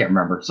bar. I can't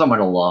remember. Someone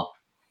will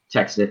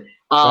text it.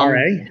 All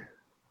right.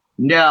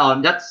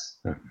 No, that's.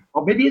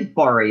 Oh, maybe it's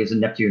Bar A is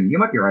in Neptune. You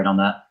might be right on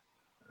that.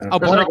 I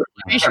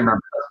can't remember.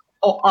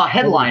 Oh,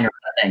 Headliner,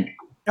 I think.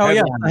 Oh,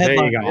 yeah. There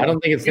you go. I don't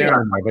think it's there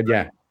anymore, but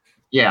yeah.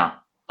 Yeah.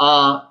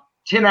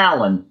 Tim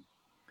Allen.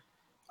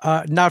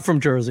 Not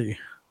from Jersey.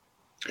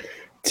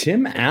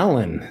 Tim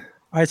Allen.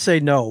 I say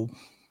no.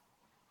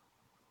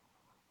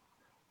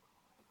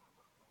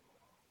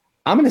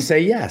 I'm going to say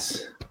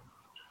yes.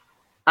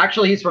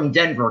 Actually, he's from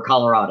Denver,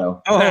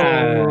 Colorado. Oh,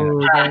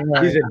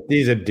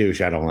 he's a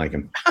douche. I don't like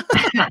him.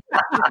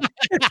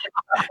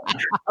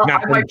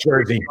 Not from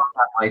Jersey.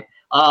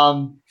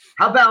 How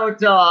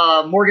about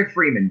Morgan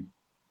Freeman?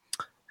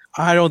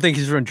 I don't think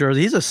he's from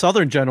Jersey. He's a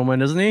Southern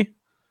gentleman, isn't he?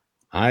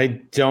 I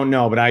don't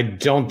know, but I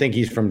don't think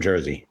he's from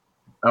Jersey.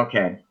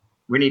 Okay.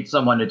 We need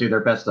someone to do their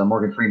best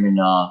Morgan Freeman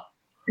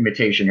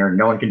imitation here.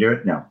 No one can do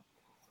it? No.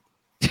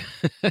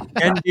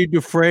 Andy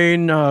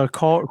Dufresne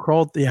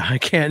crawled. Yeah, I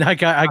can't. I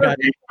got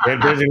it.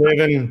 Get busy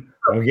living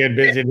or get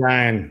busy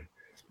dying.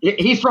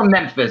 He's from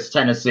Memphis,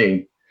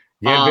 Tennessee.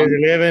 Get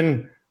busy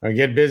living or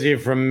get busy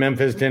from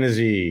Memphis,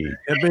 Tennessee.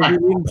 Get busy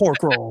eating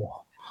pork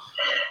roll.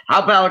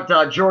 How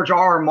about George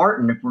R.R.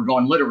 Martin, if we're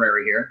going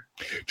literary here?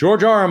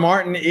 George R.R.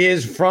 Martin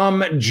is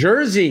from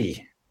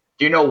Jersey.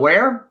 Do you know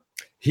where?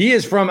 He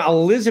is from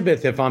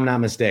Elizabeth, if I'm not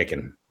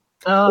mistaken.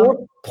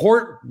 Or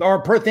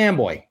Perth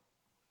Amboy.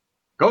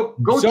 Go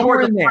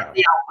toward the front of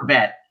the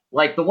alphabet,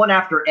 like the one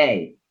after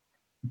A.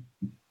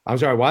 I'm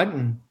sorry, what?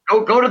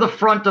 Go to the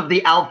front of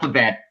the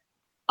alphabet,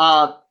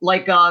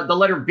 like the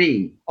letter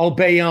B. Oh,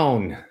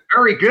 Bayonne.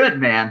 Very good,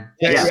 man.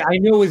 Yeah. I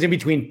knew it was in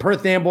between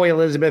Perth Amboy,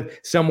 Elizabeth,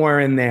 somewhere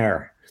in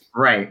there.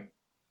 Right.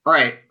 All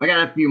right. I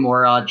got a few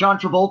more. John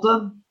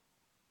Travolta.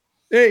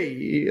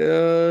 Hey,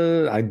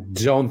 I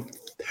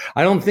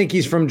don't think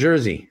he's from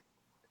Jersey.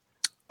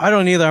 I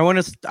don't either. I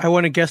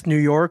want to guess New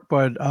York,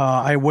 but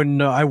I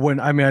wouldn't. I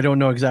mean, I don't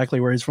know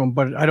exactly where he's from,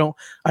 but I don't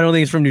think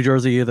he's from New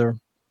Jersey either.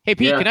 Hey,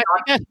 Pete, can I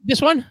take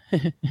this one?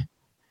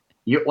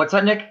 What's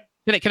that, Nick?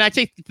 Can I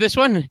take this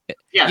one?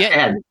 Yeah, go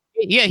ahead.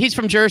 Yeah, he's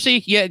from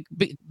Jersey. Yeah,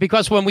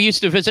 because when we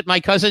used to visit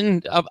my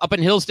cousin up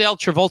in Hillsdale,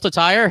 Travolta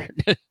Tire.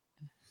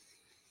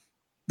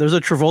 There's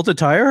a Travolta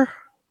Tire?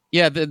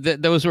 Yeah,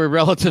 those were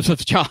relatives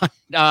of John.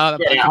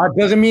 It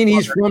doesn't mean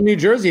he's from New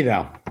Jersey,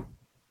 though.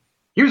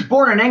 He was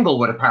born in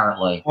Englewood,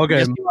 apparently. Okay.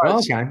 Yes,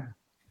 okay.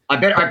 I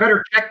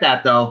better check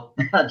that though,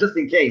 just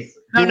in case.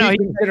 Do we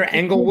consider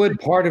Englewood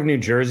part of New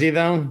Jersey,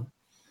 though?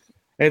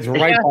 It's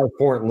right by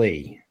Fort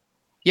Lee.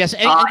 Yes,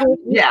 Englewood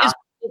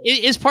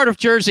is part of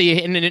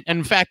Jersey, and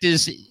in fact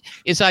is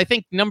I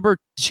think number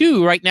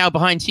 2 right now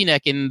behind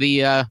Teaneck in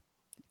the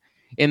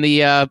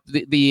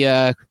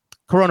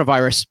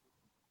coronavirus.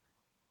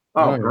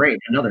 Oh, great!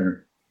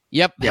 Another.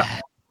 Yep.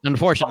 Yeah.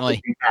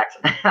 Unfortunately.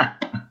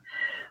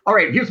 All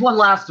right, here's one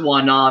last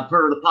one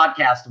for the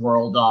podcast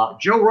world.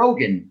 Joe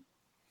Rogan.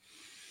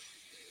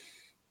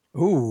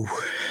 Ooh.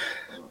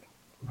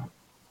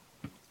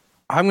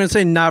 I'm going to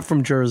say not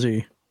from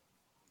Jersey.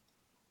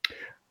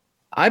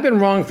 I've been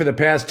wrong for the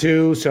past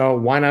 2, so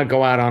why not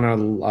go out on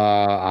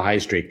a high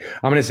streak?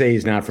 I'm going to say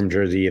he's not from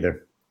Jersey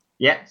either.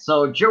 Yeah,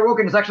 so Joe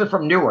Rogan is actually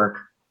from Newark.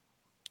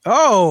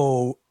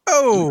 Oh,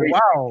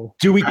 wow.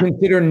 Do we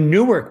consider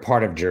Newark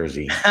part of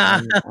Jersey?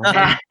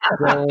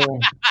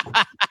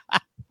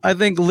 I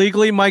think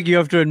legally, Mike, you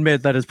have to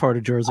admit that it's part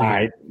of Jersey. All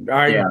right.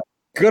 Yeah.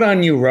 Good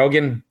on you,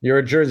 Rogan. You're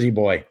a Jersey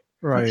boy.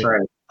 Right. That's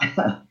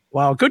right.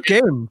 Wow. Good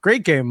game.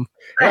 Great game.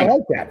 I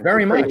like that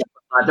very much.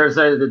 There's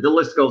the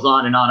list goes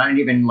on and on. I didn't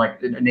even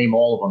name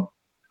all of them.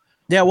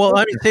 Yeah, well,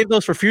 I mean, save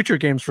those for future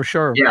games for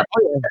sure. Yeah,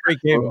 great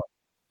game.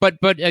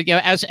 But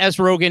as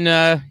Rogan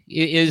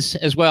is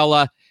as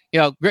well,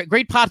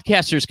 great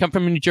podcasters come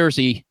from New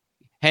Jersey,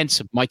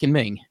 hence Mike and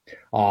Ming.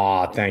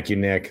 Aw, thank you,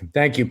 Nick.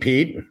 Thank you,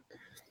 Pete.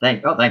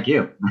 Thank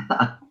you.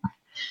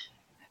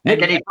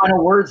 Nick, any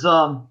final words?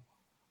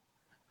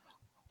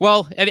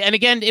 Well, and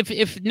again,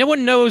 if no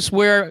one knows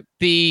where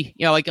the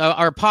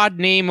our pod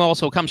name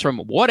also comes from,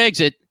 What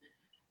Exit,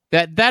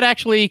 that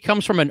actually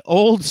comes from an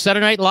old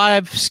Saturday Night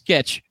Live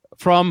sketch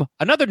from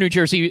another New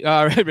Jersey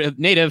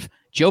native,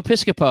 Joe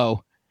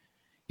Piscopo.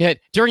 Yeah,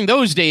 during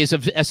those days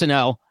of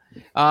SNL,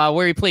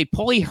 where he played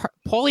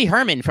Paulie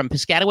Herman from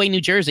Piscataway,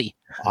 New Jersey.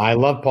 I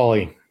love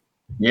Paulie.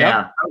 Yeah,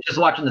 yep. I was just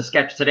watching the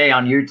sketch today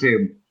on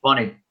YouTube.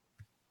 Funny.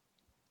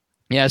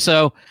 Yeah.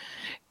 So,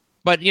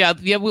 but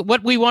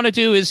what we want to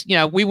do is,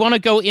 we want to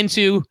go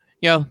into,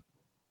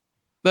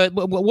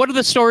 what are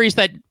the stories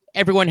that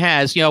everyone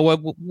has?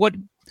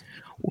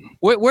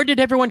 Where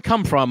did everyone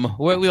come from?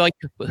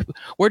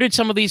 Where did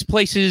some of these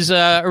places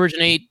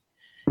originate?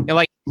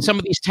 Like some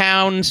of these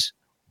towns.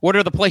 What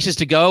are the places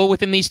to go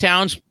within these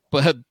towns?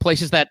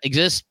 Places that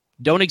exist,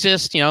 don't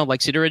exist,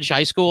 like Cedar Ridge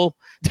High School.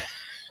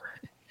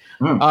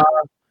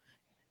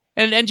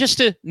 And just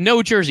to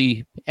know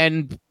Jersey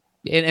and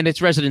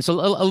its residents a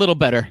little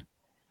better.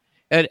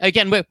 And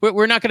again,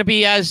 we're not going to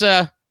be as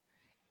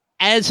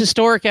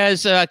historic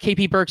as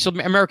KP Burke's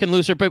American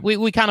Loser, but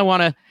we kind of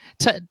want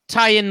to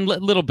tie in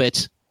little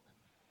bits.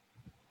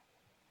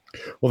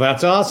 Well,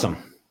 that's awesome.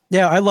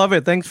 Yeah, I love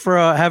it. Thanks for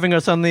having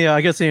us on the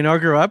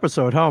inaugural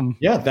episode.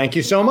 Yeah, thank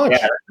you so much.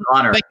 Yeah, it's an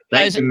honor.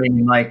 Thank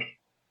you, Mike.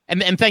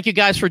 And thank you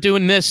guys for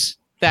doing this.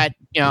 That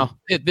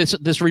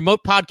this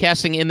remote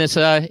podcasting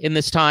in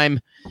this time,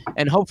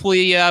 and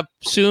hopefully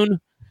soon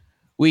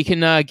we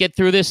can get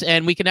through this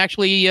and we can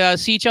actually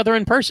see each other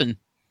in person.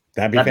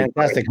 That'd be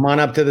fantastic. Come on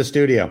up to the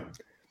studio.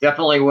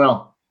 Definitely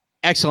will.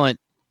 Excellent.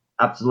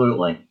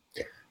 Absolutely.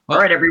 All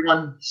right,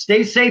 everyone.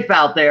 Stay safe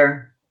out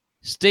there.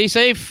 Stay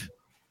safe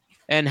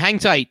and hang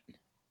tight.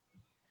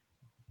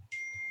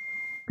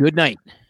 Good night.